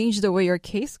change the way your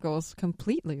case goes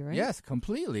completely, right? Yes,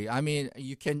 completely. I mean,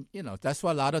 you can, that's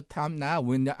why a lot of time now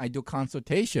when I do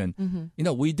consultation,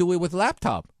 we do it with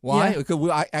laptop. Why? Yeah. Because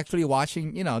we're actually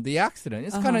watching, the accident.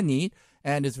 It's kind of neat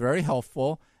and it's very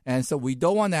helpful. And so we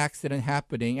don't want accident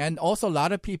happening. And also a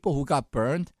lot of people who got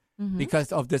burned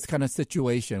because of this kind of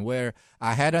situation where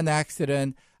I had an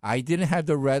accident, I didn't have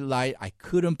the red light, I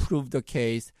couldn't prove the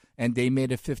case, and they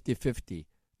made it 50-50.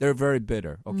 They're very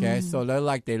bitter, okay? So they're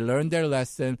like, they learned their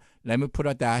lesson. Let me put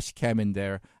a dash cam in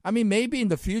there. I mean, maybe in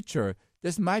the future,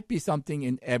 this might be something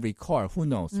in every car. Who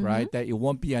knows, right? That it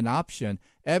won't be an option.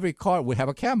 Every car will have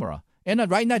a camera. And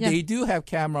right now, they do have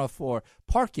camera for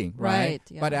parking, right?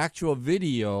 Yeah. But actual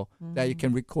video that you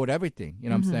can record everything. You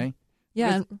know what I'm saying?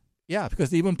 Yeah. Yeah,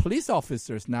 because even police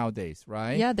officers nowadays,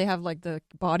 right? Yeah, they have the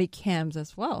body cams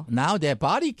as well. Now they're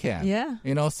body cam. Yeah.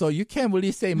 So you can't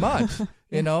really say much,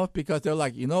 because they're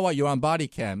like, you know what, you're on body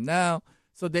cam now.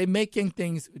 So they're making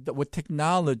things with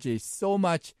technology so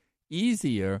much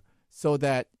easier so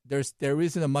that there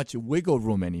isn't much wiggle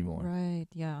room anymore. Right,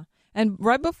 yeah. And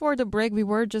right before the break, we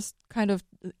were just kind of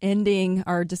ending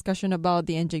our discussion about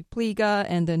the NJ Pliga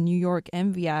and the New York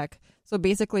MVAC. So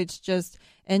basically, it's just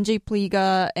NJ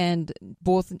Pliga, and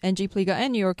both NJ Pliga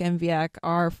and New York MVAC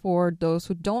are for those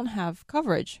who don't have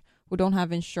coverage, who don't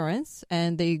have insurance,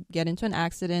 and they get into an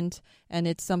accident, and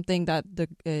it's something that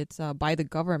it's by the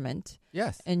government.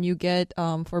 Yes. And you get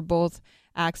for both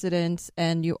accidents,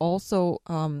 and you also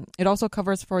it also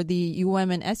covers for the UM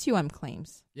and SUM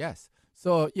claims. Yes.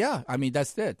 So, yeah, I mean,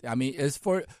 that's it. I mean, it's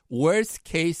for worst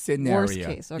case scenario. Worst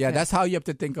case, okay. Yeah, that's how you have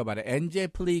to think about it. NJ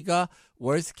Pliga,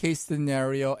 worst case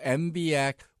scenario.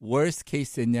 MVAC, worst case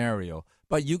scenario.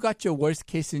 But you got your worst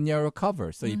case scenario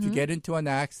covered. So if you get into an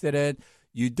accident,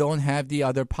 you don't have the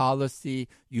other policy,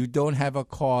 you don't have a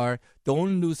car,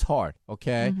 don't lose heart,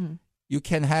 okay? You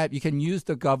can use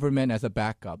the government as a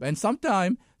backup. And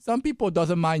sometimes some people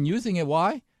doesn't mind using it.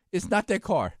 Why? It's not their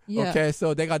car, okay?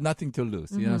 So they got nothing to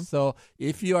lose, you know? So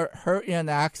if you are hurt in an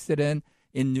accident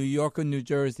in New York or New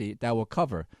Jersey, that will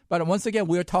cover. But once again,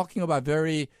 we're talking about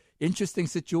very interesting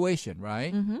situation,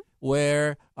 right?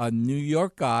 Where a New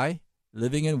York guy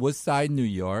living in Woodside, New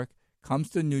York,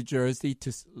 comes to New Jersey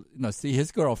to see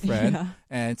his girlfriend,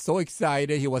 and so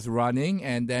excited he was running,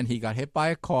 and then he got hit by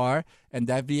a car, and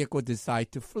that vehicle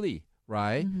decided to flee,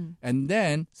 right? And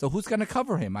then, so who's going to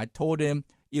cover him? I told him,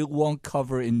 it won't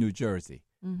cover in New Jersey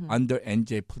under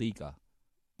NJ Pliga.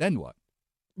 Then what?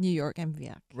 New York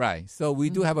MVAC. Right. So we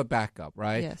do have a backup,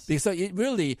 right? Yes. Because it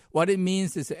really, what it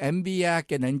means is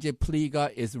MVAC and NJ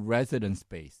Pliga is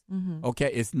residence-based. Okay?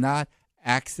 It's not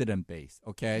accident-based.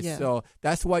 Okay? Yeah. So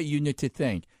that's what you need to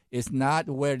think. It's not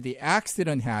where the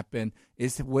accident happened.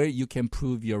 It's where you can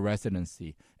prove your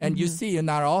residency. And you see in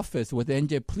our office with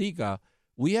NJ Pliga,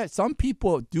 some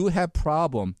people do have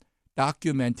problem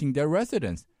documenting their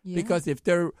residence. Because if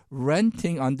they're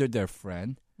renting under their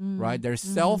friend, right, their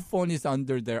cell phone is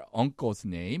under their uncle's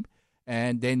name,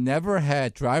 and they never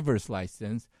had driver's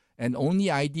license, and only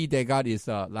ID they got is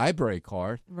a library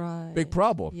card. Right. Big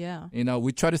problem. Yeah. You know,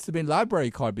 we tried to submit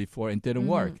library card before and it didn't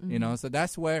work. You know, so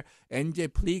that's where NJ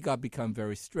Pliga become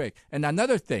very strict. And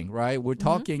another thing, right, we're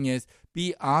talking is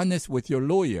be honest with your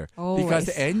lawyer. Always. Because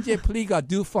NJ Pliga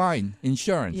do find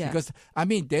insurance. Yeah. Because, I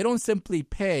mean, they don't simply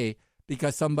pay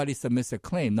because somebody submits a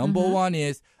claim. Number one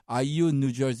is, are you a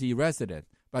New Jersey resident?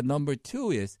 But number two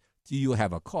is, do you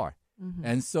have a car?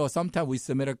 And so sometimes we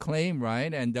submit a claim,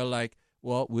 right? And they're like,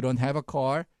 well, we don't have a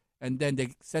car. And then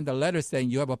they send a letter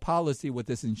saying you have a policy with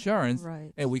this insurance.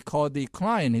 Right. And we call the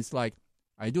client. He's like,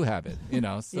 I do have it, you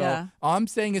know. So all I'm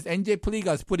saying is NJ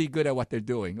Pliga is pretty good at what they're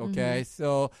doing, okay?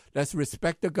 So let's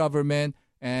respect the government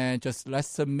and just let's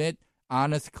submit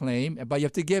honest claim. But you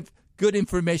have to give good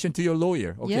information to your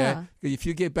lawyer, okay? Yeah. If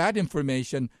you give bad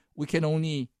information, we can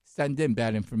only send in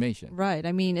bad information. Right.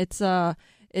 I mean,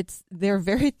 they're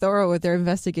very thorough with their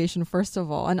investigation, first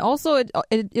of all. And also,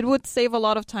 it would save a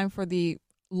lot of time for the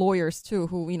lawyers, too,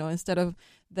 who, you know, instead of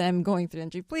them going through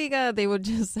NJ Pliga, they would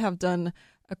just have done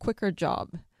a quicker job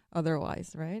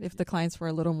otherwise, right? If the clients were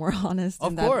a little more honest.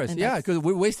 Of course, yeah, because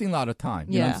we're wasting a lot of time.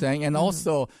 You know what I'm saying? And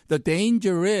also, the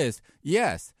danger is,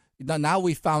 yes, now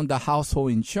we found the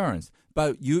household insurance,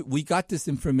 but we got this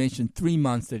information 3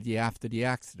 months after the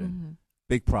accident.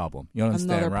 Big problem. You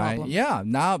understand, Another right? problem. Yeah.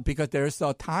 Now, because there's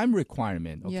a time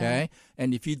requirement, okay?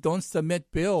 And if you don't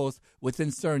submit bills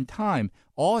within certain time,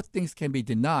 all things can be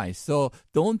denied. So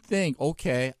don't think,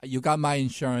 okay, you got my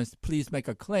insurance, please make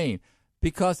a claim.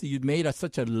 Because you made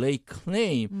such a late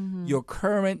claim, your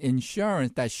current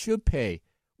insurance that should pay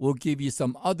will give you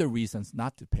some other reasons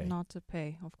not to pay. Not to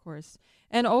pay, of course.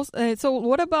 And also, so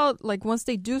what about like once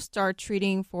they do start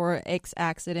treating for X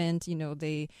accident, you know,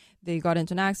 they got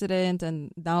into an accident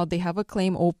and now they have a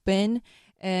claim open,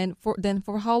 and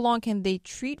for how long can they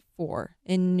treat for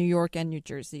in New York and New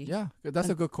Jersey? Yeah, that's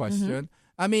a good question.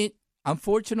 I mean,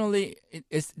 unfortunately,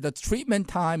 the treatment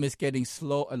time is getting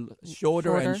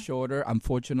shorter and shorter,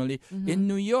 unfortunately. In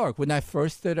New York, when I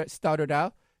first started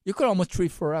out, you could almost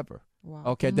treat forever. Wow.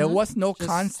 Okay, there was no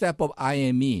concept of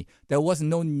IME. There was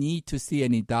no need to see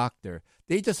any doctor.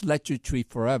 They just let you treat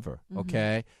forever,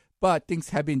 okay? But things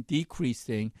have been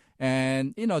decreasing,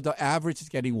 and, you know, the average is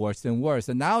getting worse and worse.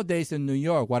 And nowadays in New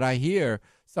York, what I hear,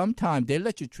 sometimes they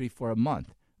let you treat for a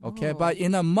month. Okay, but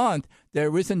in a month,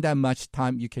 there isn't that much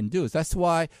time you can do. So that's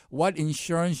why what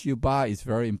insurance you buy is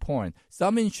very important.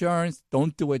 Some insurance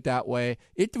don't do it that way.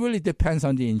 It really depends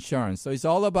on the insurance. So it's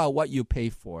all about what you pay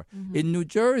for. In New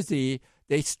Jersey,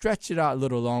 they stretch it out a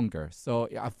little longer. So,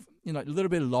 you know, a little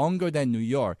bit longer than New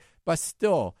York. But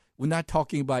still, we're not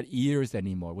talking about years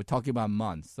anymore. We're talking about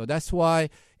months. So that's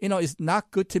why, it's not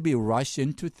good to be rushed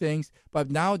into things. But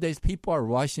nowadays, people are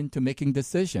rushing to making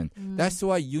decisions. That's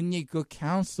why you need good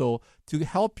counsel to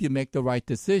help you make the right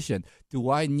decision.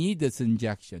 Do I need this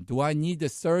injection? Do I need the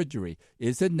surgery?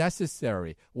 Is it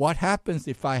necessary? What happens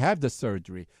if I have the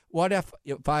surgery? What if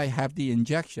I have the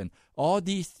injection? All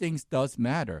these things does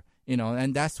matter,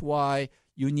 and that's why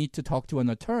you need to talk to an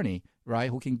attorney,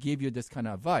 right, who can give you this kind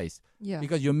of advice. Yeah.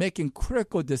 Because you're making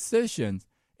critical decisions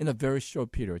in a very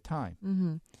short period of time.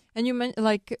 Mm-hmm. And you mentioned,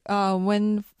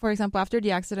 when, for example, after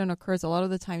the accident occurs, a lot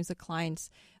of the times the clients,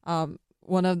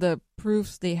 one of the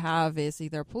proofs they have is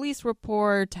either a police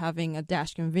report, having a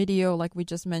dashcam video, like we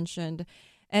just mentioned.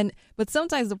 But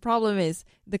sometimes the problem is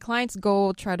the clients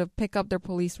try to pick up their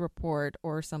police report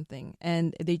or something,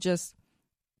 and they just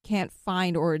can't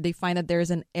find, or they find that there's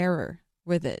an error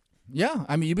with it. Yeah,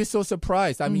 you'd be so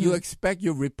surprised. You expect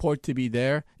your report to be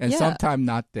there, and sometimes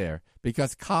not there,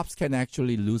 because cops can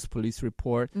actually lose police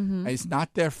report. And it's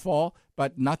not their fault,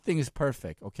 but nothing is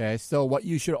perfect, okay? So what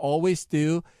you should always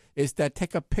do is that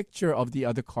take a picture of the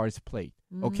other car's plate,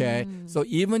 okay? So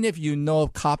even if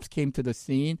cops came to the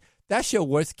scene, that's your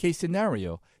worst case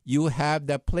scenario. You have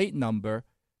that plate number,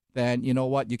 then you know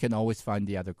what? You can always find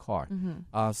the other car.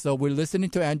 So we're listening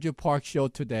to Andrew Park Show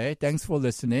today. Thanks for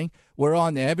listening. We're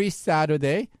on every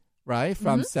Saturday, right,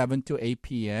 from 7 to 8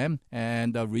 p.m.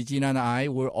 And Regina and I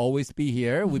will always be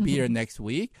here. We'll be here next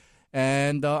week.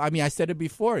 And, I said it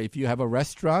before. If you have a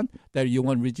restaurant that you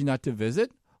want Regina to visit,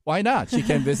 why not? She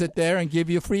can visit there and give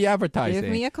you free advertising.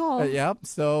 Give me a call. Yep.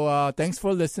 So thanks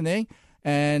for listening.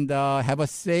 And have a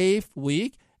safe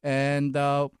week. And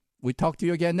we talk to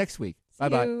you again next week.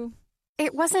 Bye-bye.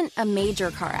 It wasn't a major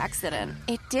car accident.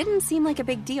 It didn't seem like a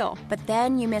big deal. But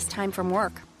then you missed time from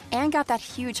work and got that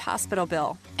huge hospital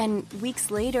bill. And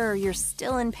weeks later, you're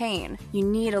still in pain. You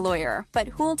need a lawyer. But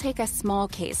who'll take a small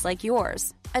case like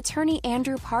yours? Attorney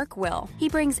Andrew Park will. He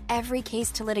brings every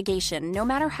case to litigation, no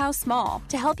matter how small,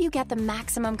 to help you get the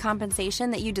maximum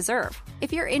compensation that you deserve.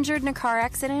 If you're injured in a car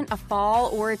accident, a fall,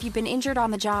 or if you've been injured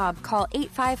on the job, call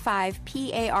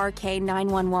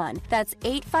 855-PARK-911. That's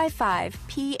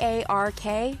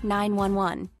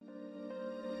 855-PARK-911.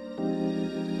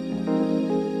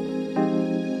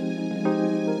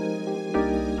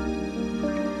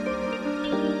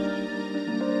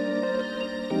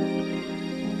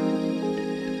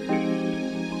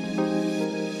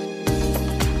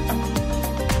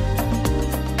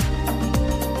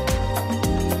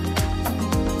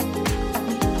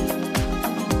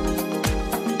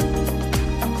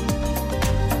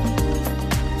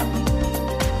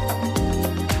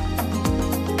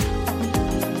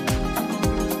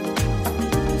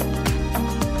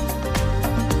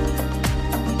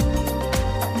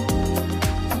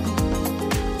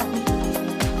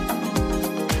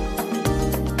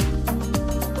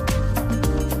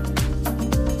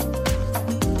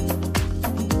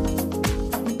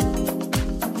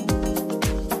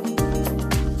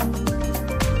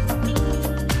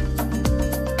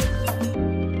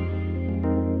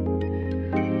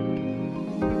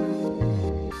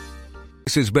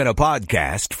 This has been a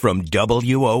podcast from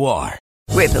WOR.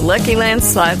 With the Lucky Land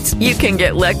Slots, you can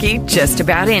get lucky just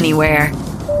about anywhere.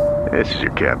 This is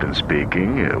your captain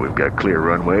speaking. We've got clear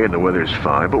runway and the weather's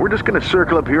fine, but we're just going to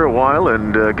circle up here a while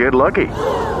and get lucky.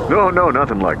 No,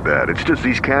 nothing like that. It's just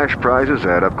these cash prizes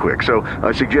add up quick. So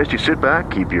I suggest you sit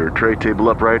back, keep your tray table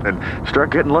upright, and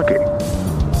start getting lucky.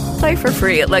 Play for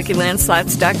free at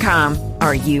LuckyLandSlots.com.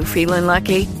 Are you feeling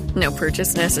lucky? No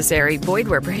purchase necessary. Void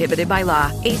where prohibited by law.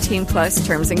 18+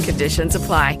 terms and conditions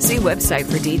apply. See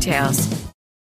website for details.